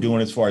that you were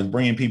doing as far as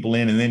bringing people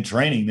in and then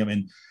training them,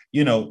 and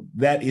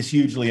that is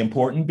hugely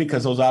important,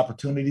 because those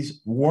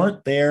opportunities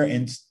weren't there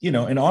and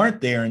aren't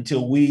there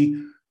until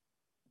we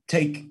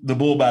take the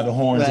bull by the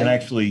horns and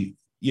actually,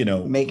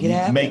 make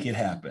it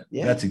happen.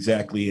 Yeah. That's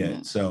exactly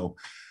it. So,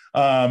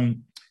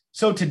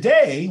 So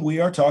today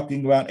we are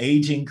talking about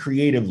aging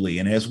creatively.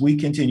 And as we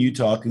continue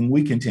talking,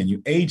 we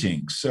continue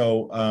aging.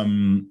 So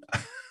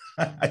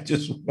I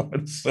just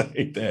want to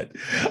say that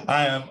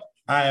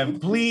I am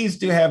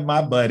pleased to have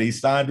my buddy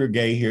Sandra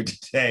Gay here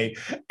today,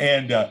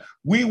 and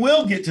we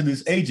will get to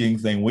this aging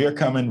thing. We're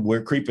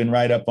creeping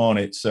right up on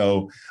it.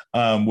 So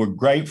we're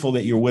grateful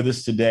that you're with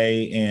us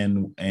today,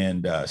 and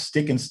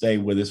stick and stay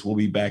with us. We'll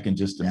be back in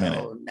just a minute.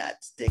 No, not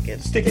sticking.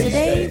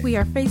 Today, we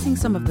are facing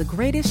some of the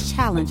greatest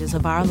challenges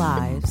of our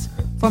lives,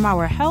 from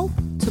our health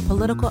to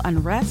political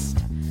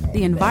unrest,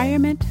 the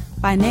environment,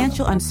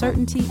 financial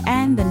uncertainty,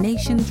 and the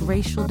nation's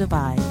racial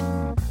divide.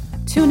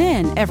 Tune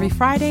in every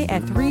Friday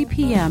at 3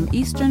 p.m.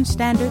 Eastern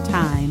Standard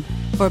Time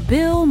for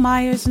Bill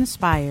Myers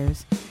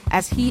Inspires,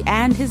 as he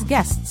and his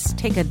guests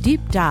take a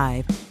deep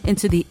dive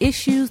into the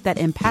issues that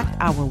impact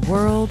our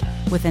world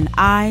with an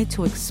eye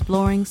to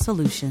exploring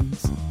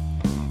solutions.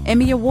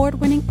 Emmy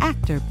Award-winning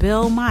actor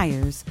Bill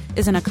Myers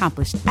is an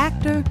accomplished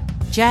actor,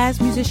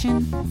 jazz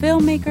musician,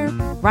 filmmaker,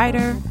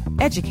 writer,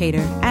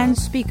 educator, and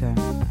speaker.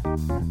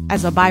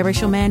 As a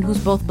biracial man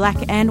who's both black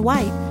and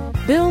white,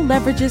 Bill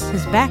leverages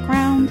his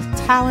background,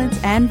 talent,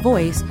 and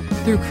voice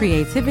through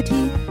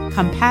creativity,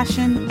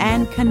 compassion,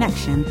 and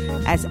connection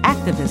as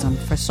activism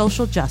for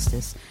social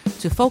justice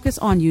to focus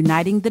on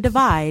uniting the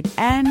divide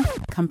and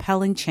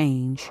compelling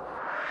change.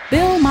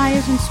 Bill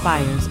Myers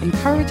Inspires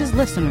encourages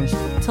listeners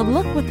to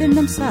look within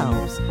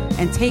themselves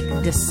and take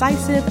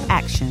decisive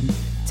action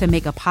to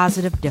make a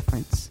positive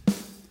difference.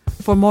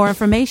 For more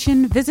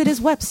information, visit his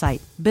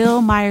website,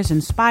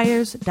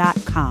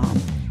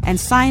 BillMyersInspires.com, and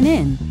sign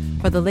in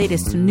for the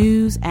latest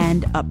news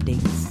and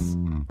updates.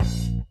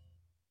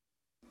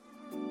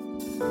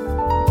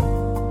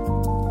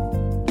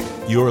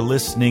 You're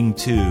listening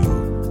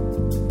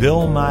to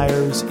Bill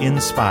Myers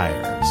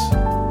Inspires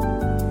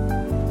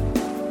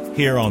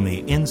here on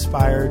the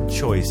Inspired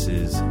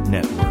Choices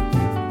Network.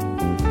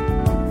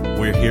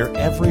 We're here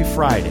every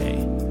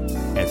Friday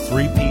at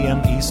 3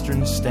 p.m.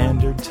 Eastern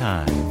Standard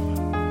Time.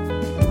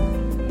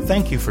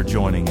 Thank you for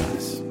joining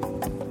us.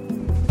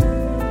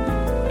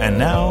 And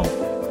now,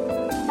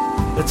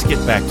 let's get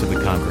back to the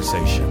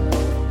conversation.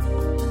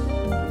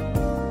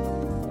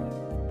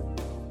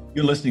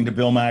 You're listening to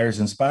Bill Myers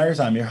Inspires.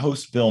 I'm your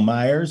host, Bill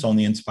Myers, on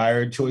the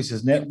Inspired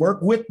Choices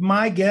Network with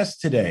my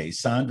guest today,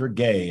 Sandra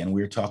Gay, and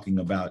we're talking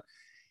about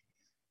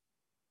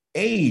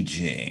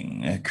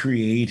aging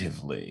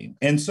creatively.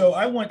 And so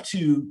I want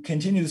to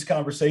continue this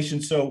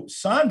conversation. So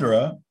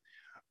Sandra,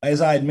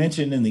 as I had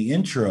mentioned in the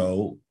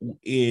intro,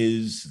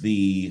 is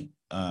the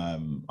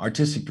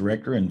artistic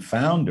director and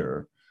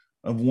founder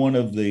of one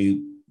of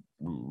the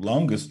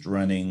longest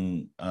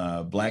running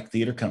Black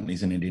theater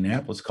companies in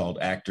Indianapolis called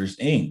Actors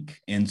Inc.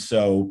 And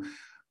so,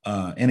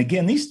 and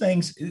again, these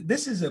things,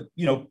 this is a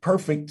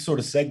perfect sort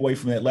of segue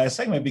from that last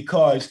segment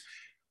because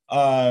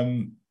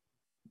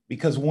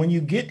when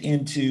you get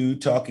into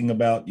talking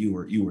about you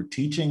were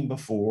teaching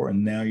before,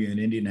 and now you're in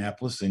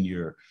Indianapolis and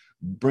you're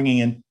bringing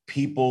in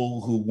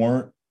people who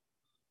weren't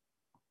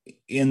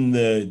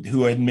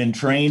who hadn't been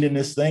trained in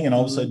this thing, and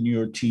all of a sudden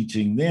you're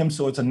teaching them.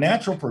 So it's a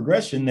natural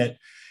progression that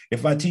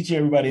if I teach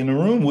everybody in the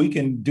room, we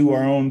can do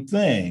our own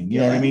thing. You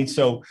know what I mean?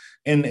 So,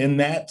 and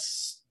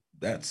that's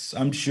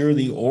I'm sure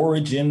the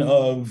origin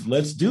of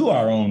let's do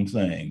our own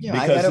thing.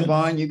 Yeah, I got a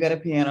barn, you got a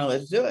piano,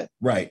 let's do it.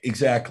 Right,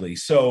 exactly.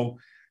 So,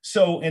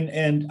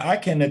 and I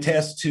can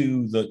attest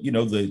to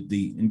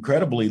the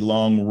incredibly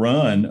long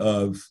run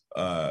of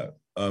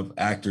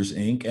Actors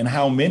Inc. and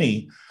how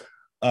many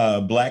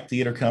Black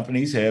theater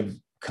companies have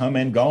come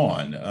and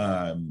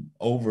gone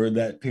over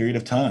that period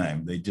of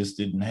time. They just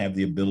didn't have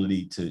the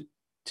ability to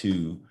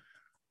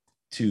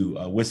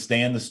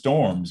withstand the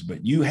storms,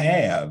 but you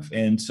have.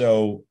 And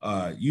so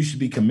you should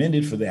be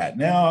commended for that.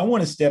 Now, I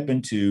want to step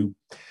into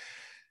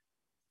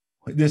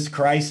this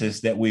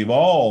crisis that we've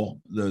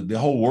the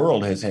whole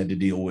world has had to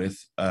deal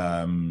with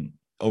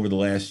over the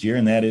last year,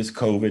 and that is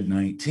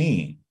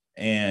COVID-19.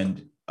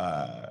 And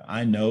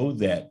I know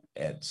that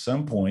at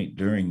some point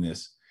during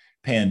this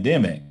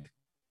pandemic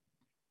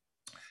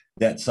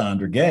that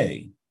Sandra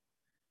Gay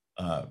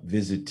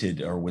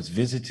was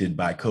visited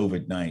by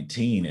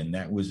COVID-19, and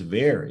that was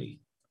very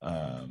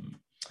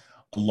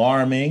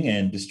alarming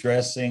and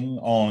distressing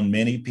on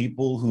many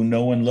people who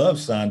know and love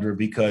Sandra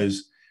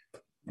because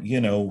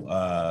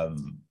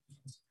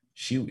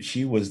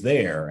she was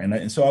there,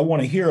 and so I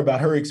want to hear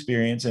about her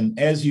experience. And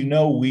as you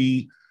know,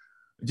 we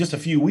just a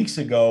few weeks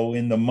ago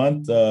in the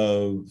month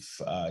of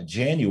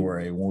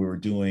January, when we were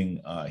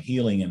doing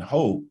Healing and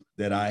Hope,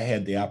 that I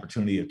had the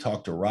opportunity to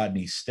talk to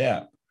Rodney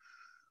Stepp,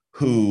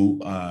 who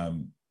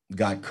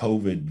got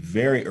COVID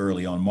very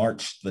early on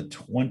March the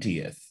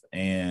 20th.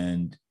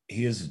 And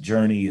his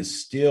journey is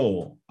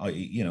still, a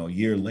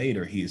year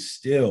later, he is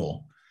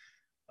still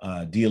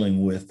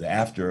dealing with the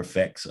after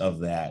effects of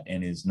that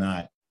and is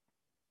not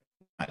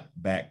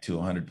back to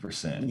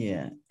 100%.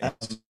 Yeah.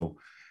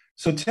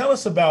 So tell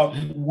us about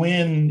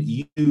when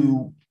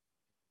you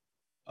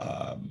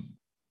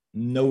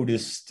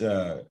noticed.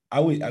 I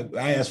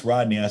asked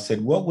Rodney, I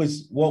said,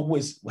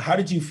 how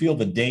did you feel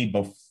the day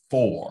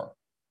before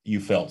you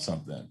felt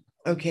something?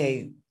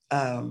 Okay.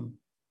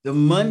 The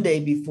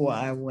Monday before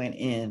I went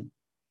in,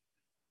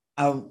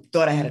 I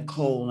thought I had a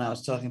cold, and I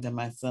was talking to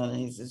my son, and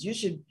he says, "You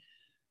should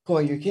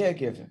call your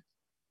caregiver."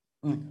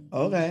 I'm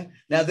like, okay.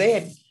 Now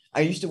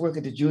I used to work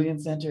at the Julian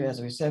Center as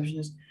a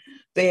receptionist.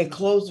 They had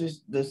closed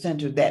the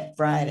center that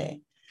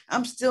Friday.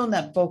 I'm still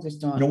not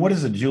focused on. Now, what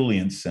is a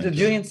Julian Center? The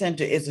Julian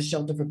Center is a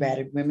shelter for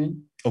battered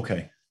women.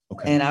 Okay.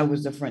 Okay. And I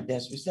was the front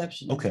desk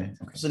receptionist. Okay.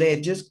 So they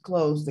had just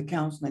closed the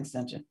counseling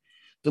center.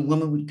 The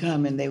women would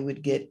come and they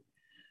would get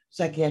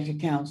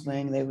psychiatric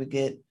counseling. They would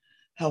get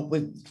help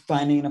with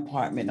finding an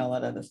apartment and all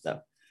that other stuff.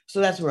 So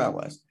that's where I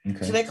was.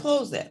 Okay. So they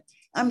closed that.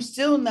 I'm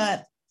still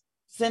not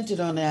centered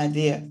on the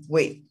idea,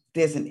 wait,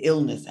 there's an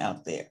illness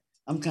out there.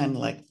 I'm kind of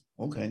like,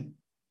 okay.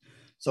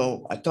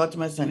 So I talked to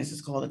my son. He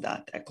says, call the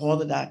doctor. I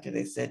called the doctor.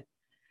 They said,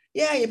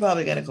 yeah, you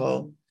probably got to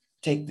go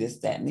take this,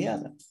 that, and the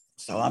other.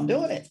 So I'm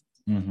doing it.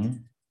 Mm-hmm.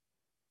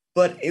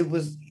 But it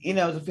was,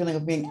 the feeling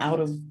of being out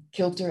of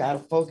kilter, out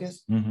of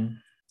focus. Mm-hmm.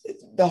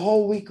 The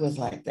whole week was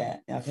like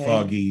that. Okay?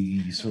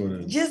 Foggy, sort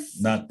of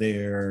just not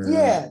there.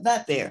 Yeah,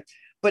 not there.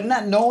 But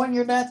not knowing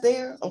you're not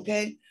there.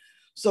 Okay.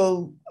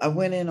 So I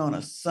went in on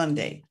a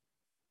Sunday.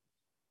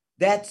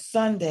 That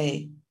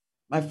Sunday,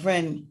 my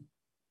friend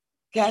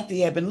Kathy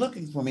had been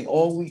looking for me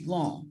all week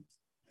long.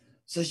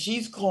 So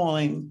she's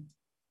calling.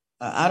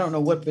 I don't know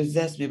what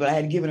possessed me, but I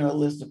had given her a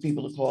list of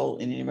people to call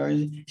in an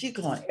emergency. She's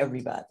calling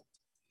everybody.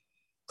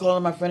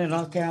 Calling my friend in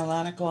North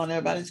Carolina, calling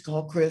everybody. She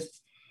called Chris.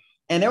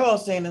 And they're all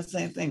saying the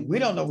same thing. We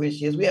don't know where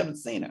she is. We haven't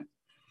seen her.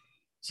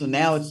 So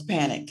now it's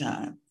panic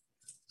time.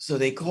 So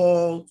they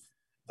call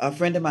a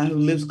friend of mine who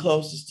lives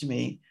closest to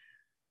me.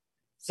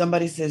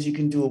 Somebody says you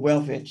can do a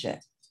welfare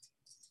check.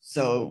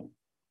 So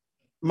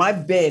my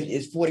bed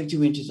is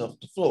 42 inches off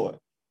the floor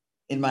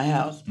in my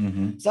house.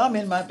 Mm-hmm. So I'm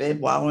in my bed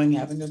wallowing,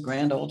 having a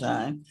grand old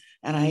time.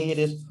 And I hear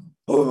this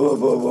boom, boom,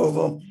 boom, boom,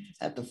 boom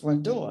at the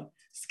front door.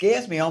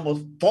 Scares me,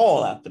 almost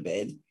fall out the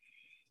bed.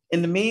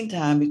 In the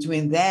meantime,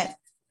 between that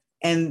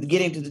and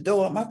getting to the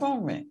door, my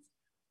phone rings.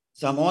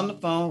 So I'm on the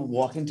phone,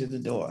 walking to the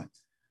door.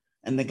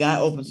 And the guy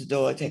opens the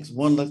door, takes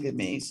one look at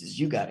me. He says,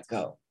 you got to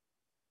go.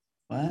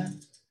 What?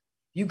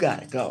 You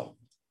got to go.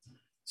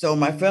 So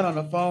my friend on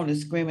the phone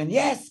is screaming,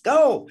 yes,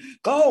 go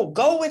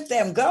with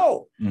them,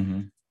 go.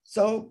 Mm-hmm.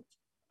 So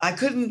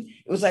it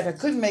was like I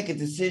couldn't make a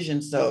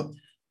decision. So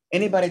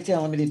anybody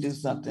telling me to do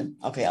something,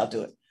 okay, I'll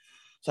do it.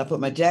 So I put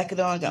my jacket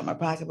on, got my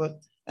pocketbook,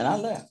 and I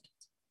left.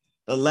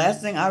 The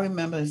last thing I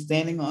remember is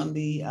standing on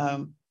the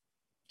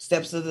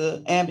steps of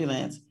the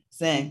ambulance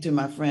saying to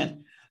my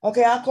friend,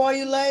 okay, I'll call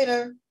you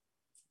later.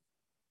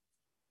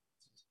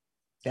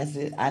 That's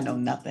it. I know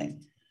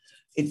nothing.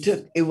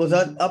 It was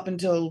up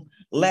until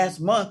last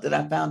month that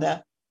I found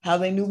out how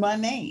they knew my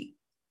name.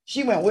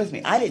 She went with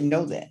me. I didn't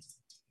know that.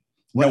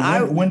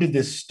 When did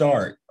this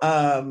start?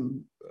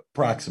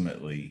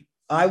 Approximately.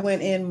 I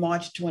went in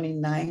March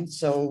 29th,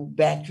 so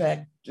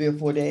backtrack 3 or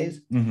 4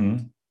 days. Mm-hmm.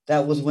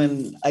 That was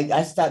when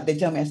I stopped. They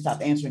tell me I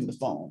stopped answering the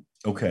phone.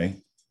 Okay.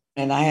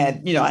 And I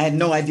had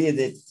no idea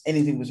that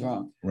anything was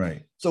wrong.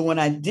 Right. So when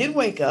I did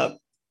wake up,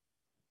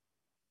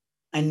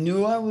 I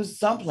knew I was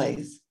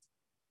someplace.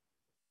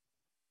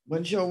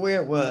 Wasn't sure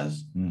where it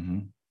was. Mm-hmm.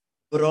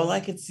 But all I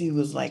could see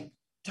was like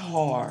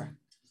tar,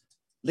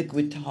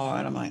 liquid tar.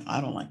 And I'm like, I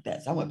don't like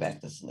that. So I went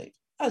back to sleep.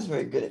 I was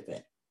very good at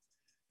that.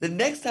 The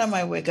next time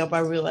I wake up, I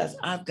realized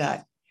I've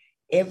got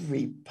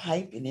every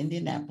pipe in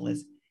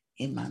Indianapolis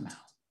in my mouth.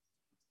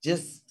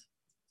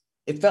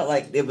 It felt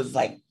like it was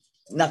like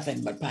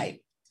nothing but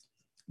pipe.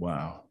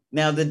 Wow.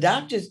 Now, the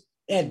doctors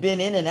had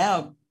been in and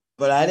out,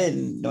 but I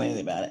didn't know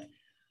anything about it.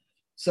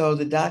 So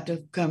the doctor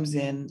comes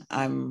in.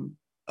 I'm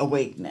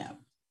awake now.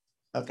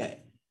 Okay.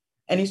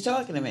 And he's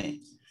talking to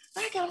me.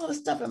 I got all this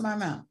stuff in my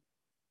mouth.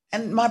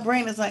 And my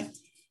brain is like,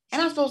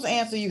 and I'm supposed to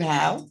answer you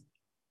how?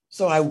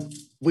 So I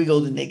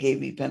wiggled and they gave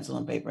me pencil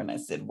and paper and I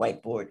said,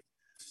 whiteboard.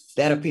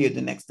 That appeared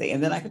the next day.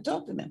 And then I could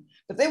talk to them.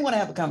 But they want to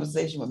have a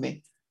conversation with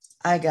me.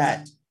 I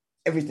got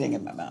everything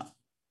in my mouth.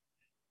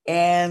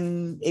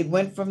 And it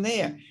went from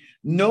there.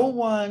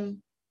 They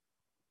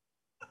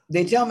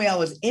tell me I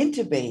was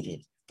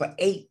intubated for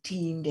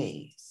 18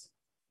 days.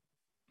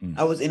 Mm.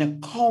 I was in a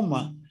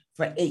coma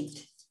for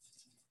 8.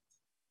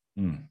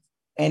 Mm.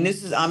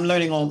 And I'm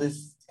learning all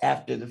this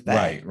after the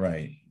fact.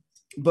 Right.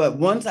 But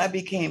once I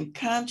became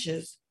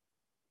conscious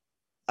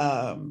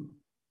and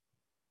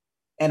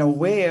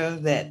aware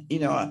that,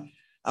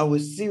 I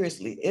was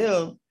seriously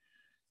ill,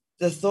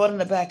 the thought in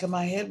the back of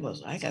my head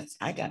was, I got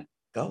to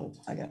go.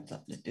 I got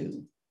something to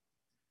do.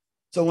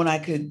 So when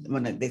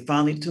they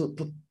finally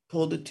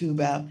pulled the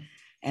tube out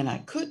and I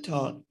could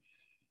talk,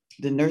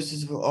 the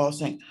nurses were all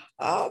saying,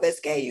 oh, Miss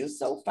Gay, you're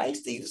so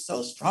feisty, you're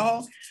so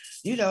strong,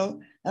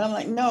 And I'm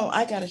like, no,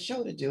 I got a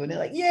show to do. And they're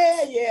like,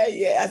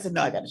 yeah. I said,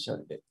 no, I got a show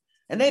to do.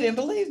 And they didn't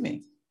believe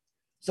me.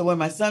 So when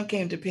my son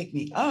came to pick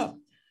me up,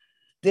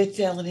 they're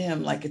telling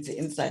him like it's an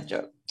inside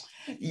joke.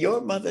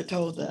 Your mother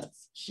told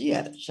us she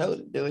had a show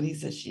to do. And he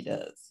says she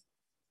does.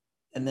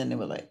 And then they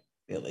were like,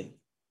 really?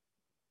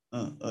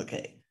 Oh,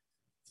 okay.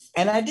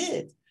 And I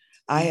did.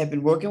 I had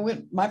been working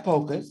with my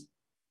pokers.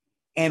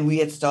 And we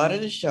had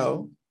started a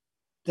show.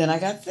 Then I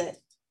got sick.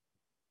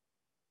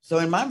 So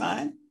in my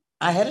mind,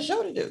 I had a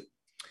show to do.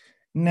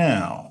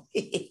 Now,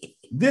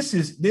 this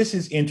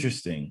is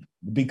interesting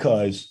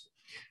because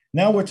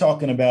now we're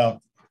talking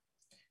about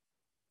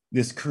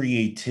this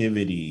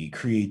creativity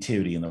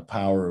and the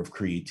power of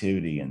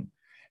creativity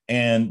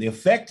and the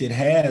effect it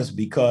has,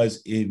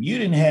 because if you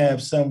didn't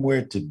have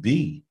somewhere to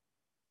be,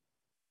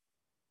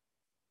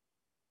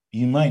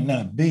 you might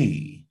not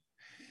be.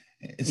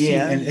 See,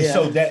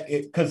 so that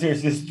because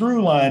there's this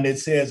through line that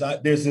says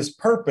there's this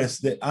purpose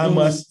that I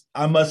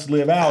must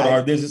live out,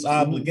 or there's this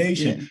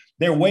obligation. Yeah.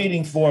 They're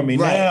waiting for me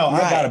now.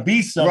 I got to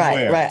be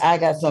somewhere. Right. I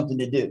got something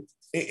to do.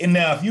 And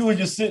now, if you were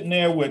just sitting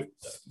there with,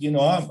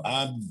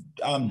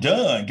 I'm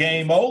done,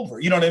 game over.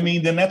 You know what I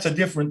mean? Then that's a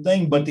different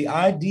thing. But the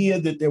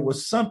idea that there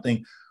was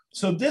something.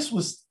 So this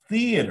was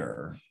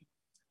theater.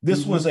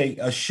 This was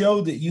a show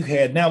that you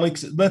had. Now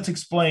let's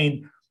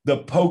explain the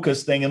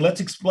POCUS thing, and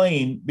let's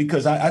explain,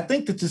 because I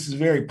think that this is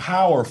very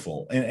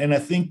powerful. And I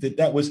think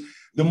that was,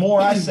 the more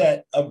I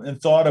sat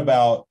and thought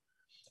about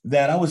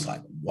that, I was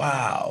like,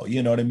 wow,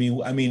 you know what I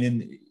mean? I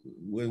mean,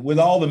 with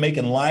all the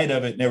making light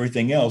of it and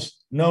everything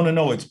else,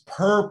 no, it's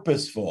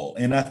purposeful.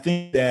 And I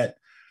think that,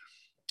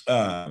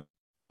 again,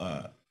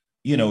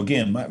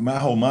 my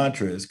whole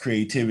mantra is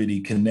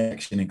creativity,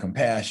 connection, and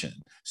compassion.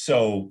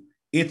 So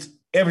it's,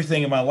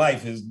 everything in my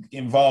life is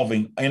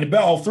involving, and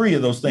about all three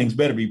of those things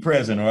better be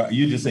present, or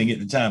you just ain't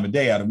getting the time of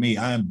day out of me.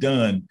 I'm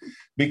done,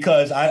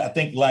 because I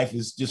think life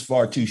is just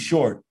far too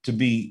short to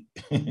be,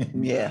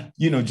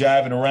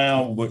 jiving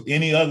around with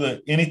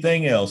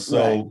anything else.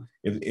 So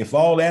if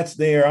all that's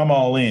there, I'm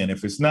all in.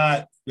 If it's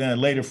not, then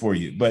later for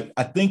you. But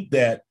I think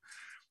that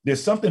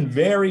there's something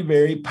very,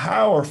 very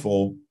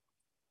powerful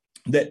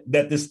that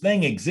this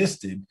thing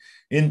existed,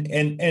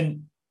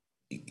 and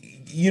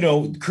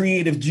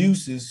creative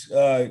juices.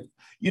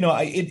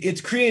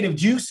 It's creative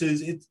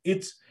juices.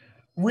 It's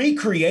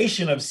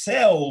recreation of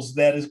cells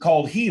that is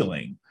called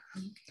healing.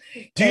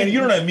 You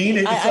know what I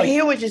mean? I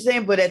hear what you're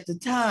saying, but at the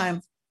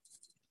time,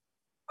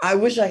 I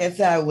wish I could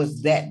say I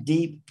was that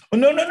deep.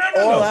 No.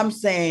 All I'm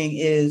saying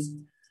is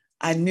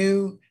I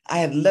knew I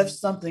had left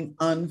something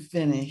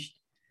unfinished,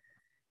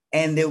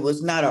 and there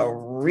was not a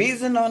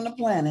reason on the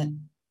planet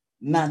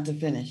not to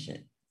finish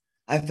it.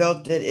 I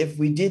felt that if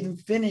we didn't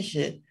finish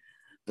it,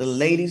 the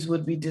ladies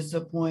would be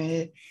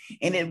disappointed,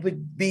 and it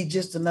would be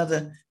just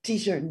another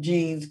T-shirt and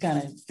jeans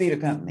kind of theater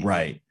company.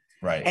 Right.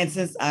 And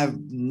since I've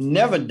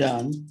never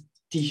done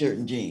T-shirt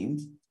and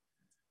jeans,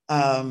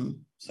 so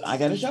I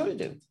got a show to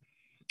do.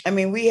 I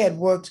mean, we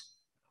wrote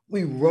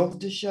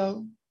the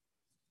show,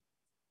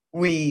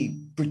 we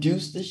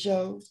produced the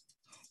show,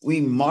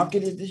 we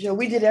marketed the show,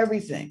 we did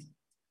everything.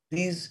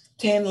 These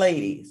 10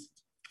 ladies.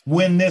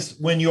 When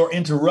your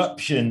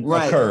interruption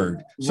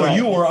occurred. So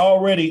you were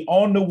already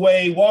on the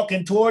way,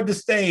 walking toward the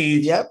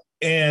stage. Yep.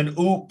 And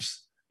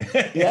oops,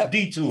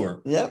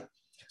 detour. Yep.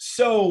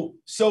 So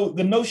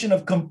the notion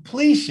of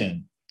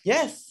completion.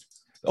 Yes.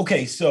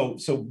 Okay. So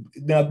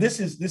now this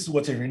is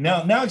what's here.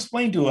 Now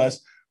explain to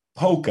us,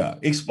 POCA.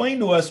 Explain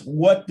to us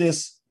what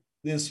this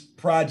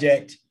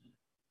project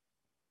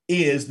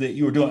is that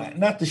you were doing.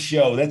 Not the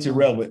show. That's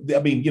irrelevant. I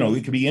mean,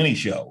 it could be any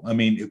show. I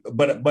mean,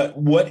 but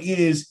what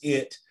is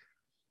it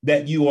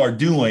that you are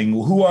doing?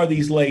 Who are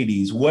these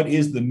ladies? What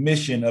is the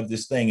mission of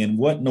this thing? And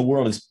what in the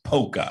world is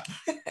POCA?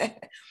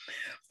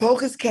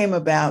 POCUS came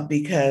about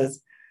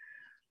because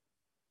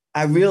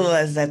I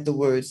realized that the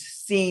words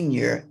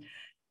senior,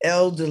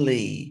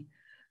 elderly,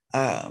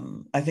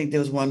 I think there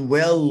was one,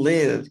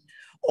 well-lived,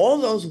 all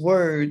those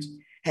words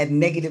had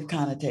negative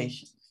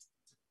connotations.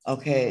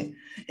 Okay.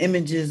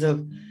 Images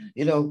of,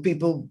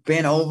 people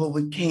bent over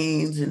with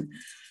canes and,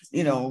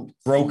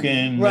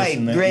 broken,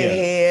 right, gray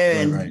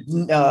hair and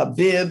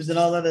bibs and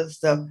all that other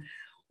stuff.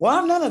 Well,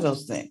 I'm none of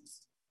those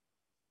things.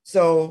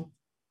 So,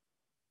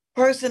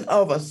 person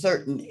of a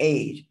certain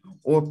age,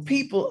 or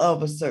people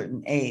of a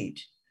certain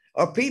age,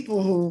 or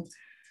people who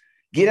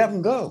get up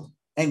and go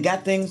and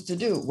got things to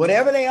do,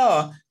 whatever they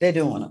are, they're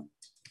doing them.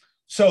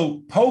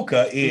 So,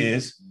 POCA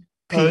is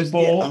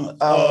people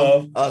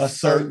of a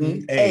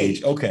certain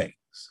age. Okay,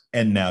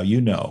 and now you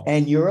know.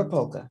 And you're a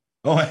POCA.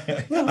 Oh,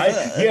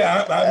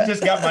 I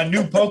just got my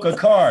new POCA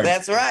card.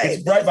 That's right.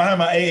 It's right behind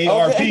my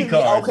AARP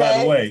card, by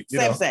the way.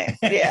 Same.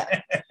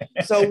 Yeah.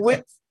 So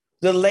with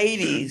the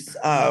ladies,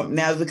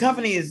 now the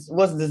company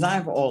wasn't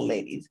designed for all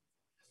ladies,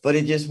 but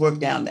it just worked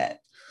down that.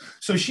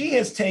 So she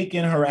has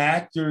taken her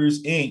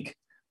Actors Inc.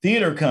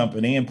 theater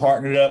company and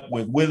partnered up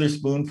with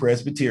Witherspoon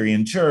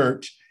Presbyterian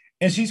Church,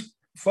 and she's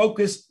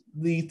focused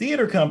the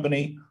theater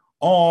company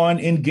on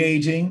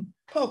engaging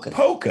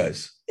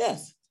POCAs.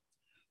 Yes.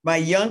 My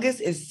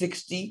youngest is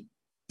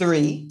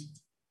 63.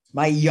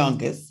 My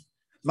youngest.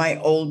 My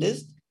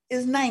oldest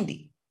is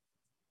 90.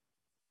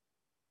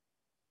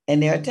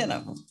 And there are 10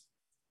 of them.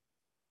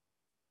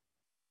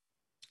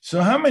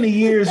 So how many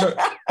years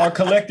are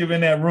collective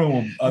in that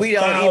room? We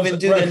don't even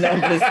do the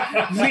numbers.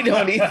 We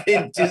don't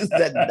even do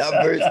the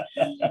numbers.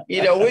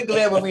 We're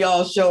glad when we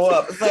all show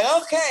up. It's like,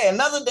 okay,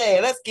 another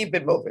day. Let's keep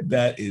it moving.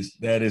 That is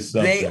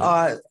something. They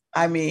are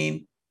I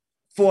mean,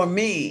 for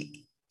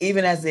me,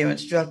 even as their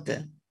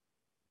instructor,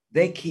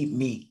 they keep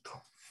me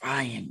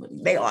crying.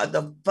 They are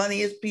the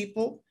funniest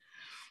people.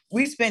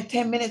 We spent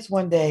 10 minutes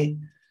one day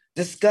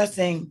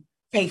discussing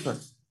paper.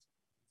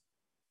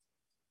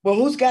 Well,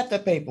 who's got the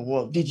paper?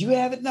 Well, did you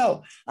have it?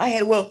 No, I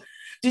had. Well,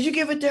 did you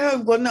give it to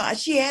her? Well, no,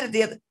 she had it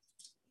the other.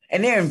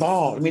 And they're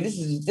involved. I mean, this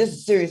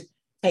is serious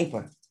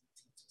paper.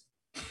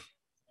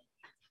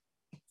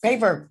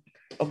 Paper,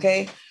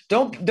 okay?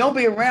 Don't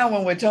be around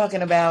when we're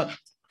talking about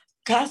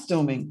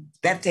costuming.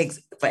 That takes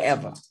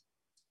forever.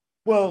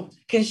 Well,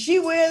 can she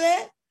wear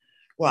that?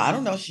 Well, I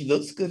don't know. She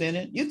looks good in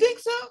it. You think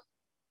so?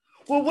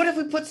 Well, what if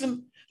we put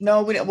some?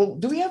 No, we don't. Well,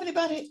 do we have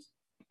anybody?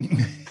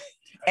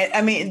 And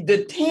I mean,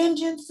 the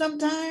tangents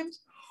sometimes.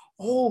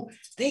 Oh,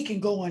 they can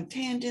go on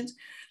tangents.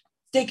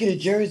 Take you to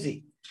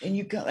Jersey, and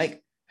you go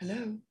like,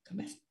 "Hello, come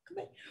back."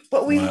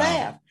 But we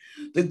laugh.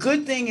 The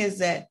good thing is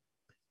that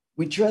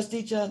we trust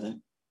each other,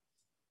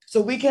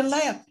 so we can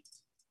laugh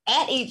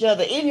at each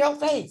other in your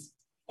face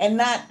and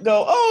not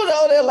go, "Oh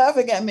no, they're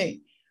laughing at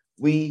me."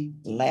 We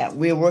laugh.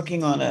 We're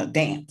working on a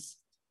dance.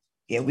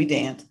 Yeah, we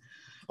dance.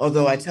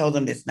 Although I tell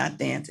them it's not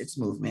dance, it's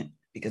movement.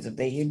 Because if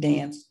they hear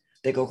dance,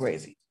 they go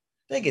crazy.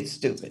 They get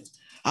stupid.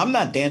 I'm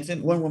not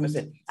dancing. One woman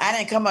said, "I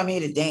didn't come up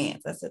here to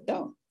dance." I said,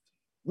 "Don't.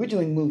 We're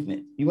doing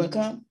movement. You want to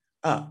come?"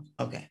 Oh,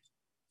 okay.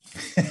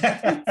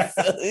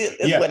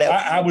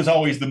 I was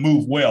always the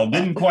move well.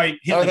 Didn't quite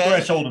hit the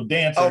threshold of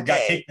dancer.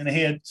 Got kicked in the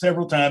head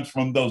several times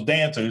from those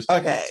dancers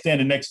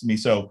standing next to me.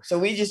 So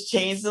we just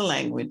changed the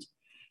language,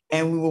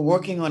 and we were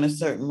working on a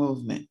certain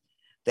movement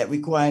that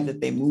required that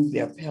they move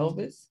their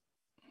pelvis.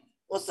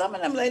 Well, some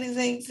of them ladies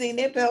ain't seen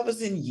their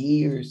pelvis in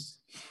years.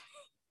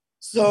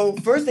 So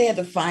first they had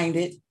to find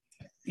it,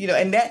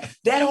 and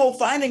that whole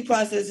finding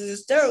process is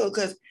hysterical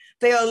because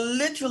they are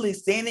literally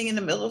standing in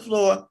the middle of the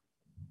floor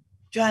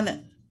trying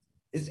to,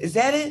 is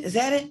that it? Is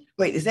that it?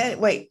 Wait, is that it?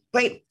 Wait.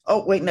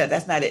 Oh, wait, no,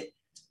 that's not it.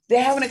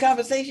 They're having a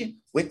conversation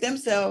with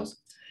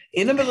themselves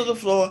in the middle of the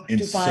floor in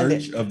to find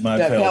search of my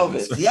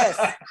pelvis. Yes.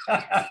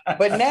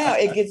 But now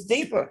it gets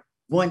deeper.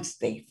 Once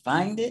they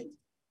find it,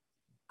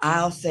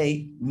 I'll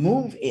say,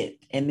 "Move it."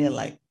 And they're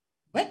like,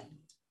 "What?"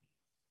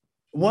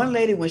 One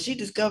lady, when she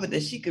discovered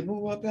that she could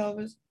move her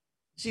pelvis,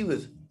 she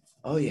was,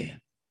 "Oh, yeah.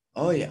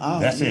 Oh, yeah. Oh,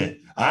 that's yeah.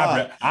 it.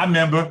 I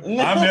remember.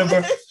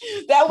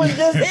 That was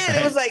just it.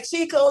 It was like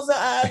she closed her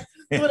eyes,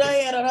 put her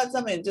hand on her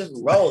stomach, and just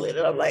roll it.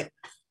 And I'm like,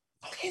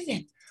 "Okay,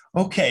 then."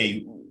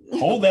 Okay,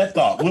 hold that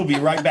thought. We'll be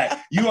right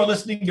back. You are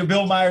listening to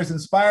Bill Myers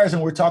Inspires,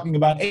 and we're talking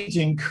about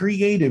aging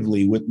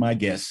creatively with my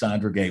guest,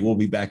 Sandra Gay. We'll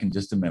be back in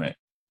just a minute.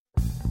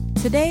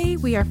 Today,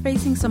 we are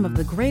facing some of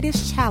the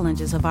greatest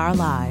challenges of our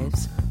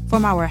lives,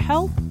 from our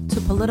health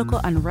to political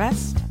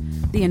unrest,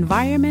 the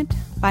environment,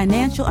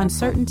 financial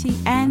uncertainty,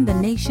 and the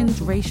nation's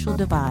racial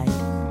divide.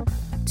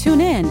 Tune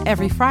in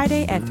every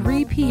Friday at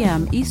 3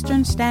 p.m.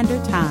 Eastern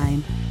Standard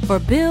Time for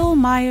Bill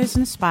Myers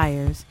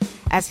Inspires,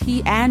 as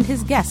he and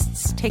his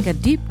guests take a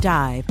deep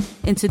dive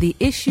into the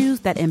issues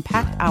that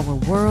impact our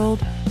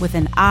world with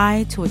an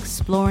eye to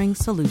exploring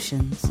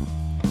solutions.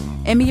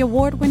 Emmy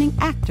Award-winning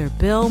actor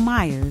Bill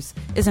Myers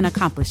is an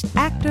accomplished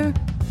actor,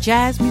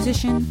 jazz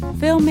musician,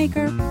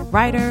 filmmaker,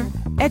 writer,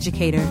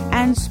 educator,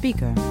 and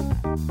speaker.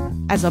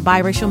 As a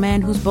biracial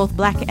man who's both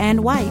black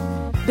and white,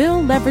 Bill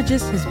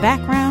leverages his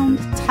background,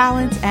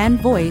 talent, and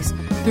voice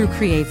through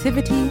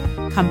creativity,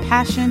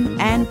 compassion,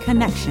 and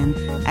connection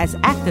as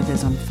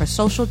activism for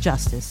social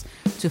justice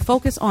to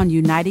focus on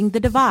uniting the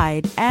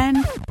divide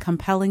and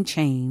compelling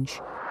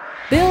change.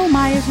 Bill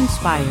Myers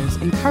Inspires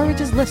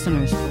encourages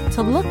listeners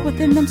to look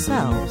within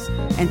themselves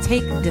and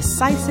take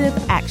decisive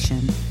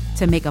action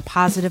to make a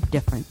positive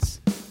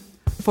difference.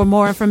 For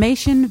more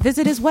information,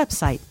 visit his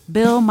website,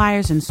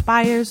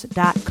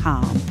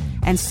 BillMyersInspires.com,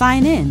 and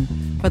sign in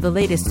for the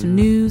latest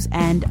news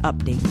and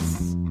updates.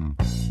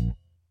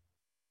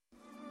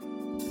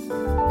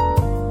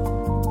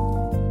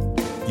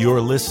 You're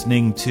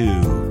listening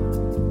to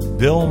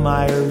Bill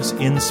Myers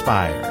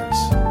Inspires,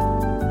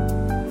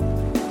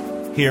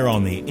 here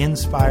on the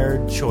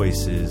Inspired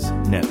Choices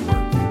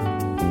Network.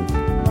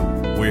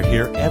 We're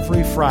here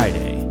every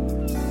Friday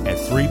at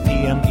 3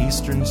 p.m.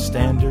 Eastern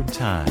Standard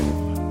Time.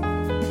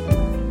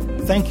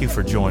 Thank you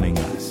for joining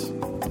us.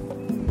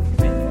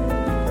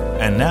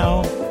 And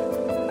now,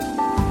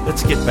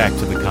 let's get back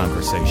to the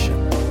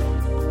conversation.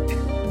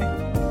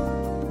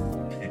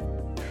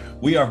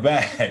 We are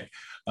back.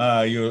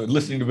 You're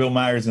listening to Bill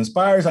Myers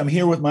Inspires. I'm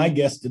here with my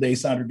guest today,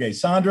 Sandra Gay.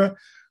 Sandra,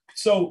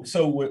 so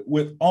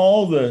with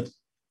all the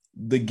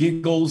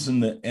giggles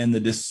and the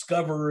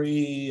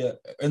discovery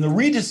and the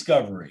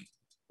rediscovery,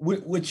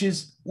 which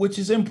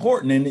is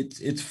important and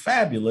it's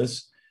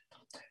fabulous.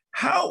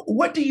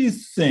 What do you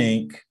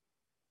think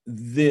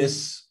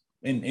this,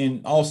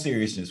 in all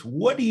seriousness,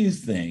 what do you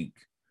think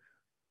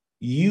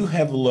you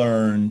have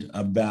learned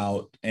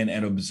about and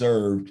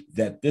observed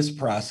that this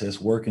process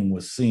working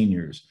with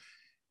seniors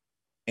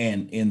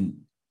and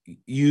in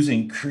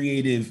using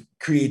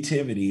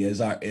creativity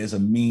as a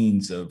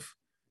means of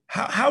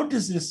how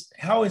is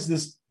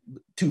this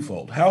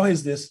twofold? How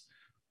has this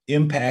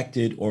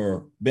impacted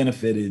or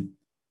benefited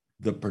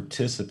the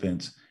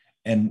participants?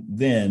 And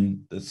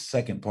then the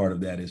second part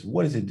of that is,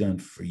 what has it done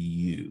for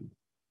you?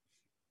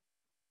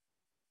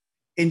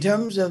 In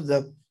terms of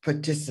the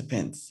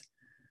participants,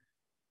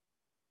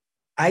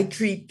 I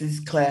treat this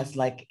class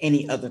like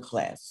any other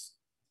class.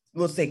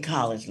 We'll say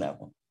college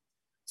level.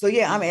 So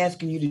yeah, I'm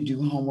asking you to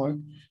do homework,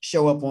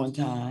 show up on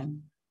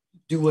time,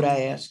 do what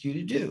I ask you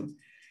to do.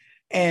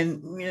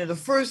 And the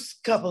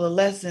first couple of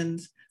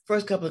lessons,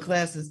 first couple of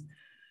classes,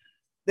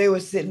 they were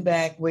sitting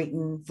back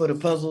waiting for the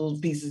puzzle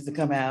pieces to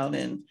come out,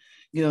 and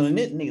the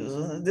knit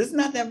needles. This is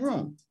not that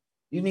room.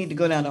 You need to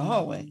go down the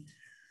hallway.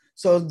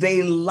 So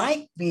they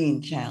like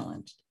being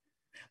challenged.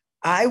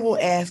 I will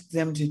ask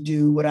them to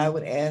do what I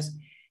would ask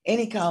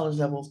any college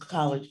level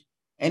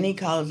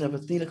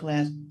theater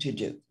class to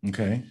do.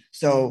 Okay.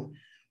 So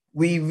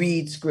we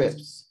read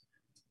scripts,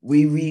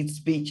 we read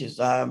speeches.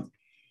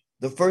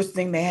 The first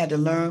thing they had to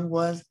learn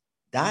was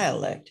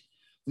dialect.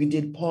 We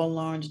did Paul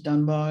Laurence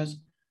Dunbar's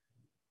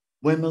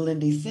When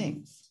Melindy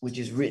Sings, which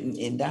is written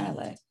in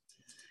dialect,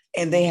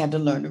 and they had to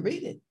learn to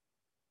read it.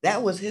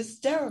 That was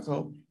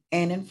hysterical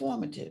and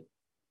informative,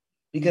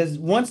 because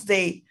once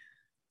they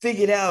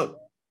figured out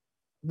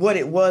what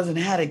it was and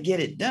how to get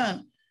it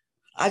done,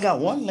 I got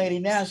one lady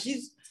now,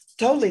 she's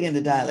totally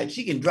into dialect.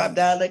 She can drop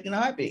dialect in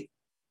a heartbeat.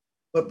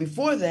 But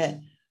before that,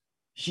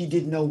 she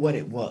didn't know what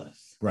it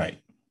was. Right.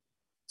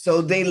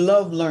 So they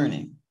love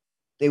learning.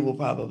 They will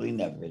probably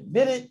never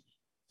admit it,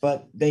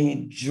 but they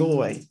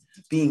enjoy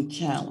being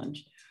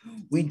challenged.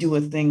 We do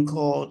a thing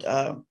called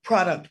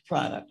product.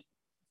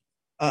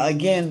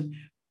 Again,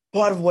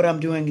 part of what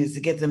I'm doing is to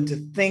get them to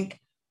think,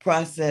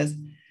 process,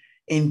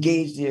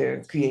 engage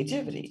their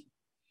creativity.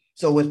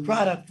 So with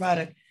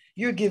product,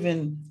 you're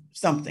given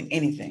something,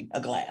 anything,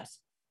 a glass.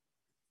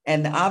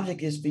 And the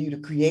object is for you to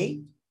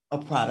create a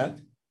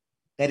product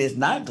that is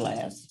not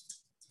glass,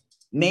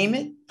 name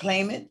it,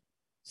 claim it,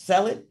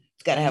 sell it.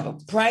 It's got to have a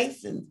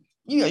price, and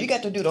you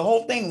got to do the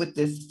whole thing with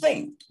this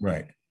thing.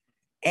 Right.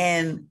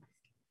 And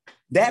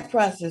that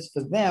process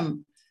for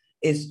them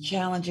is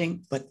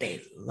challenging, but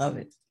they love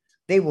it.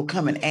 They will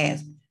come and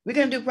ask, we're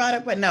going to do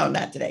product, but no,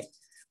 not today.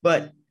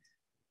 But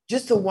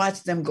just to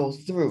watch them go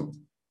through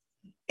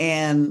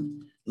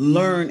and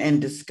learn and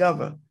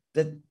discover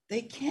that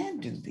they can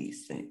do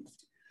these things.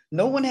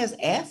 No one has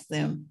asked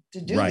them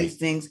to do these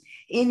things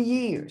in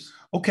years.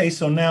 Okay,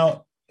 so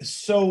now,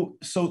 so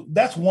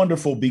that's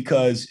wonderful,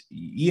 because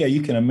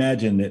you can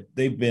imagine that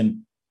they've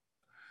been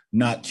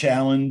not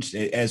challenged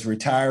as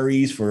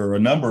retirees for a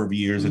number of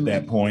years at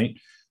that point.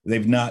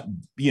 They've not,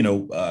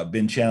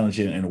 been challenged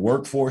in a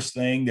workforce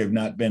thing. They've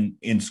not been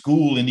in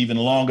school and even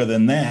longer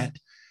than that.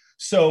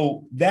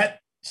 So that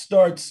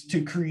starts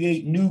to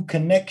create new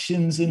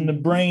connections in the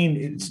brain.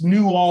 It's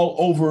new all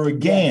over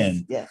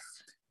again. Yes.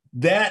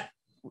 That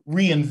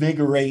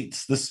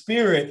reinvigorates the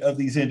spirit of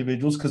these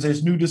individuals, because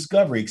there's new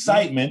discovery,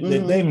 excitement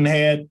that they haven't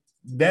had.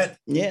 That.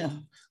 Yeah.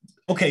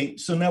 Okay,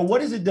 so now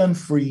what has it done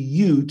for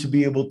you to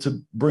be able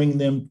to bring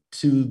them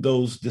to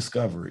those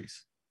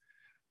discoveries?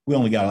 We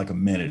only got like a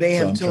minute. They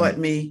have taught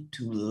me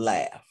to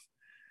laugh.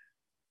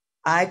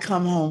 I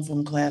come home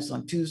from class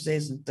on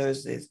Tuesdays and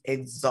Thursdays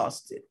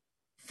exhausted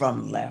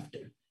from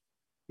laughter,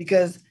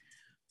 because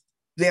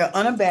they're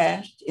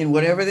unabashed in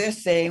whatever they're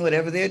saying,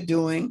 whatever they're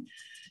doing.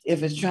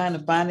 If it's trying to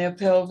find their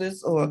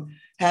pelvis or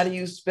how do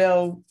you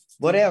spell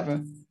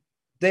whatever,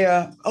 they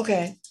are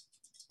okay,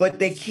 but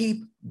they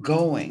keep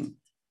going.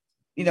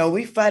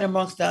 We fight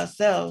amongst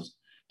ourselves,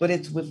 but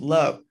it's with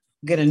love.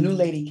 We get a new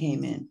lady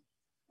came in,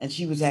 and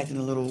she was acting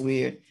a little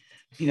weird.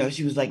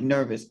 She was like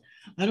nervous.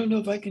 I don't know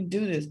if I can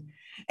do this.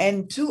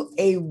 And to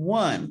a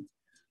one,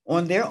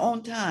 on their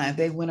own time,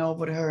 they went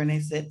over to her and they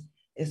said,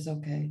 it's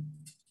okay.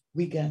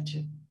 We got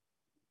you.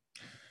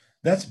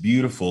 That's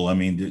beautiful. I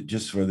mean,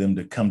 just for them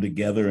to come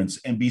together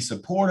and be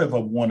supportive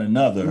of one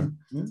another,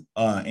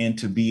 and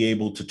to be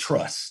able to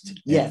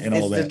trust. Yes, and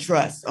all it's that. The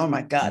trust. Oh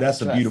my God.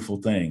 That's a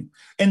beautiful thing.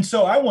 And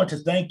so I want to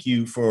thank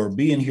you for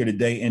being here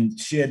today and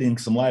shedding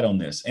some light on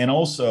this. And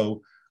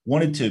also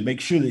wanted to make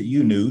sure that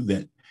you knew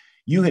that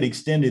you had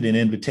extended an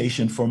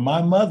invitation for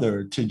my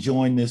mother to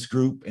join this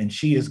group, and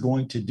she is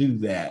going to do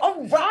that.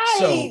 All right.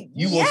 So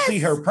you will see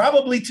her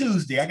probably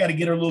Tuesday. I got to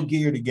get her little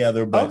gear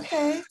together. But,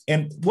 okay.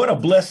 And what a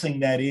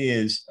blessing that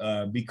is,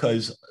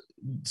 because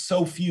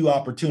so few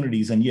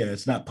opportunities, and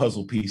it's not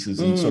puzzle pieces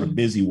and sort of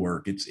busy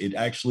work. It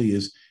actually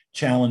is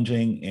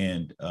challenging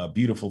and a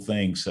beautiful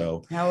thing.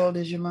 So how old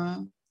is your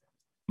mom?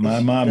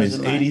 My mom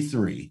is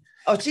 83.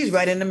 Oh, she's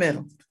right in the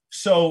middle.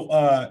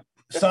 So,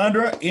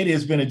 Sandra, it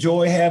has been a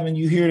joy having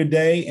you here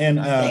today, and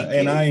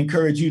I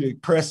encourage you to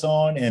press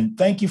on. And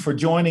thank you for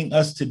joining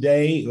us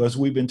today as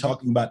we've been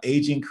talking about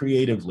aging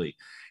creatively.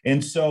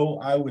 And so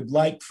I would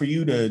like for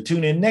you to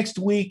tune in next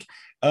week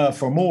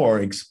for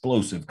more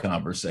explosive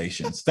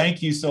conversations.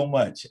 Thank you so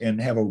much,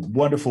 and have a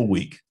wonderful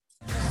week.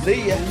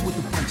 See ya.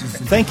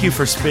 Thank you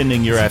for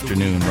spending your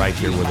afternoon right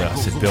here with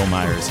us at Bill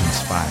Myers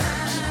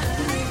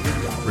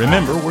Inspires.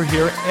 Remember, we're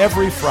here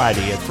every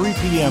Friday at 3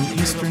 p.m.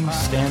 Eastern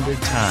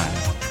Standard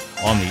Time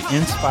on the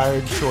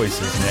Inspired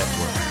Choices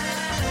Network.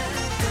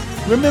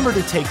 remember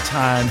to take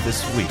time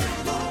this week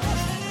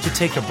to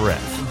take a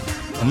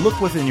breath and look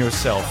within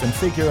yourself and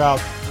figure out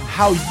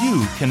how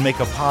you can make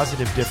a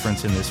positive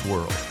difference in this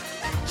world.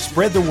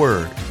 Spread the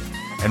word,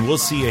 and we'll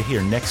see you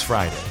here next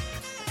Friday.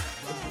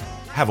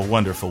 Have a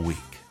wonderful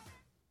week.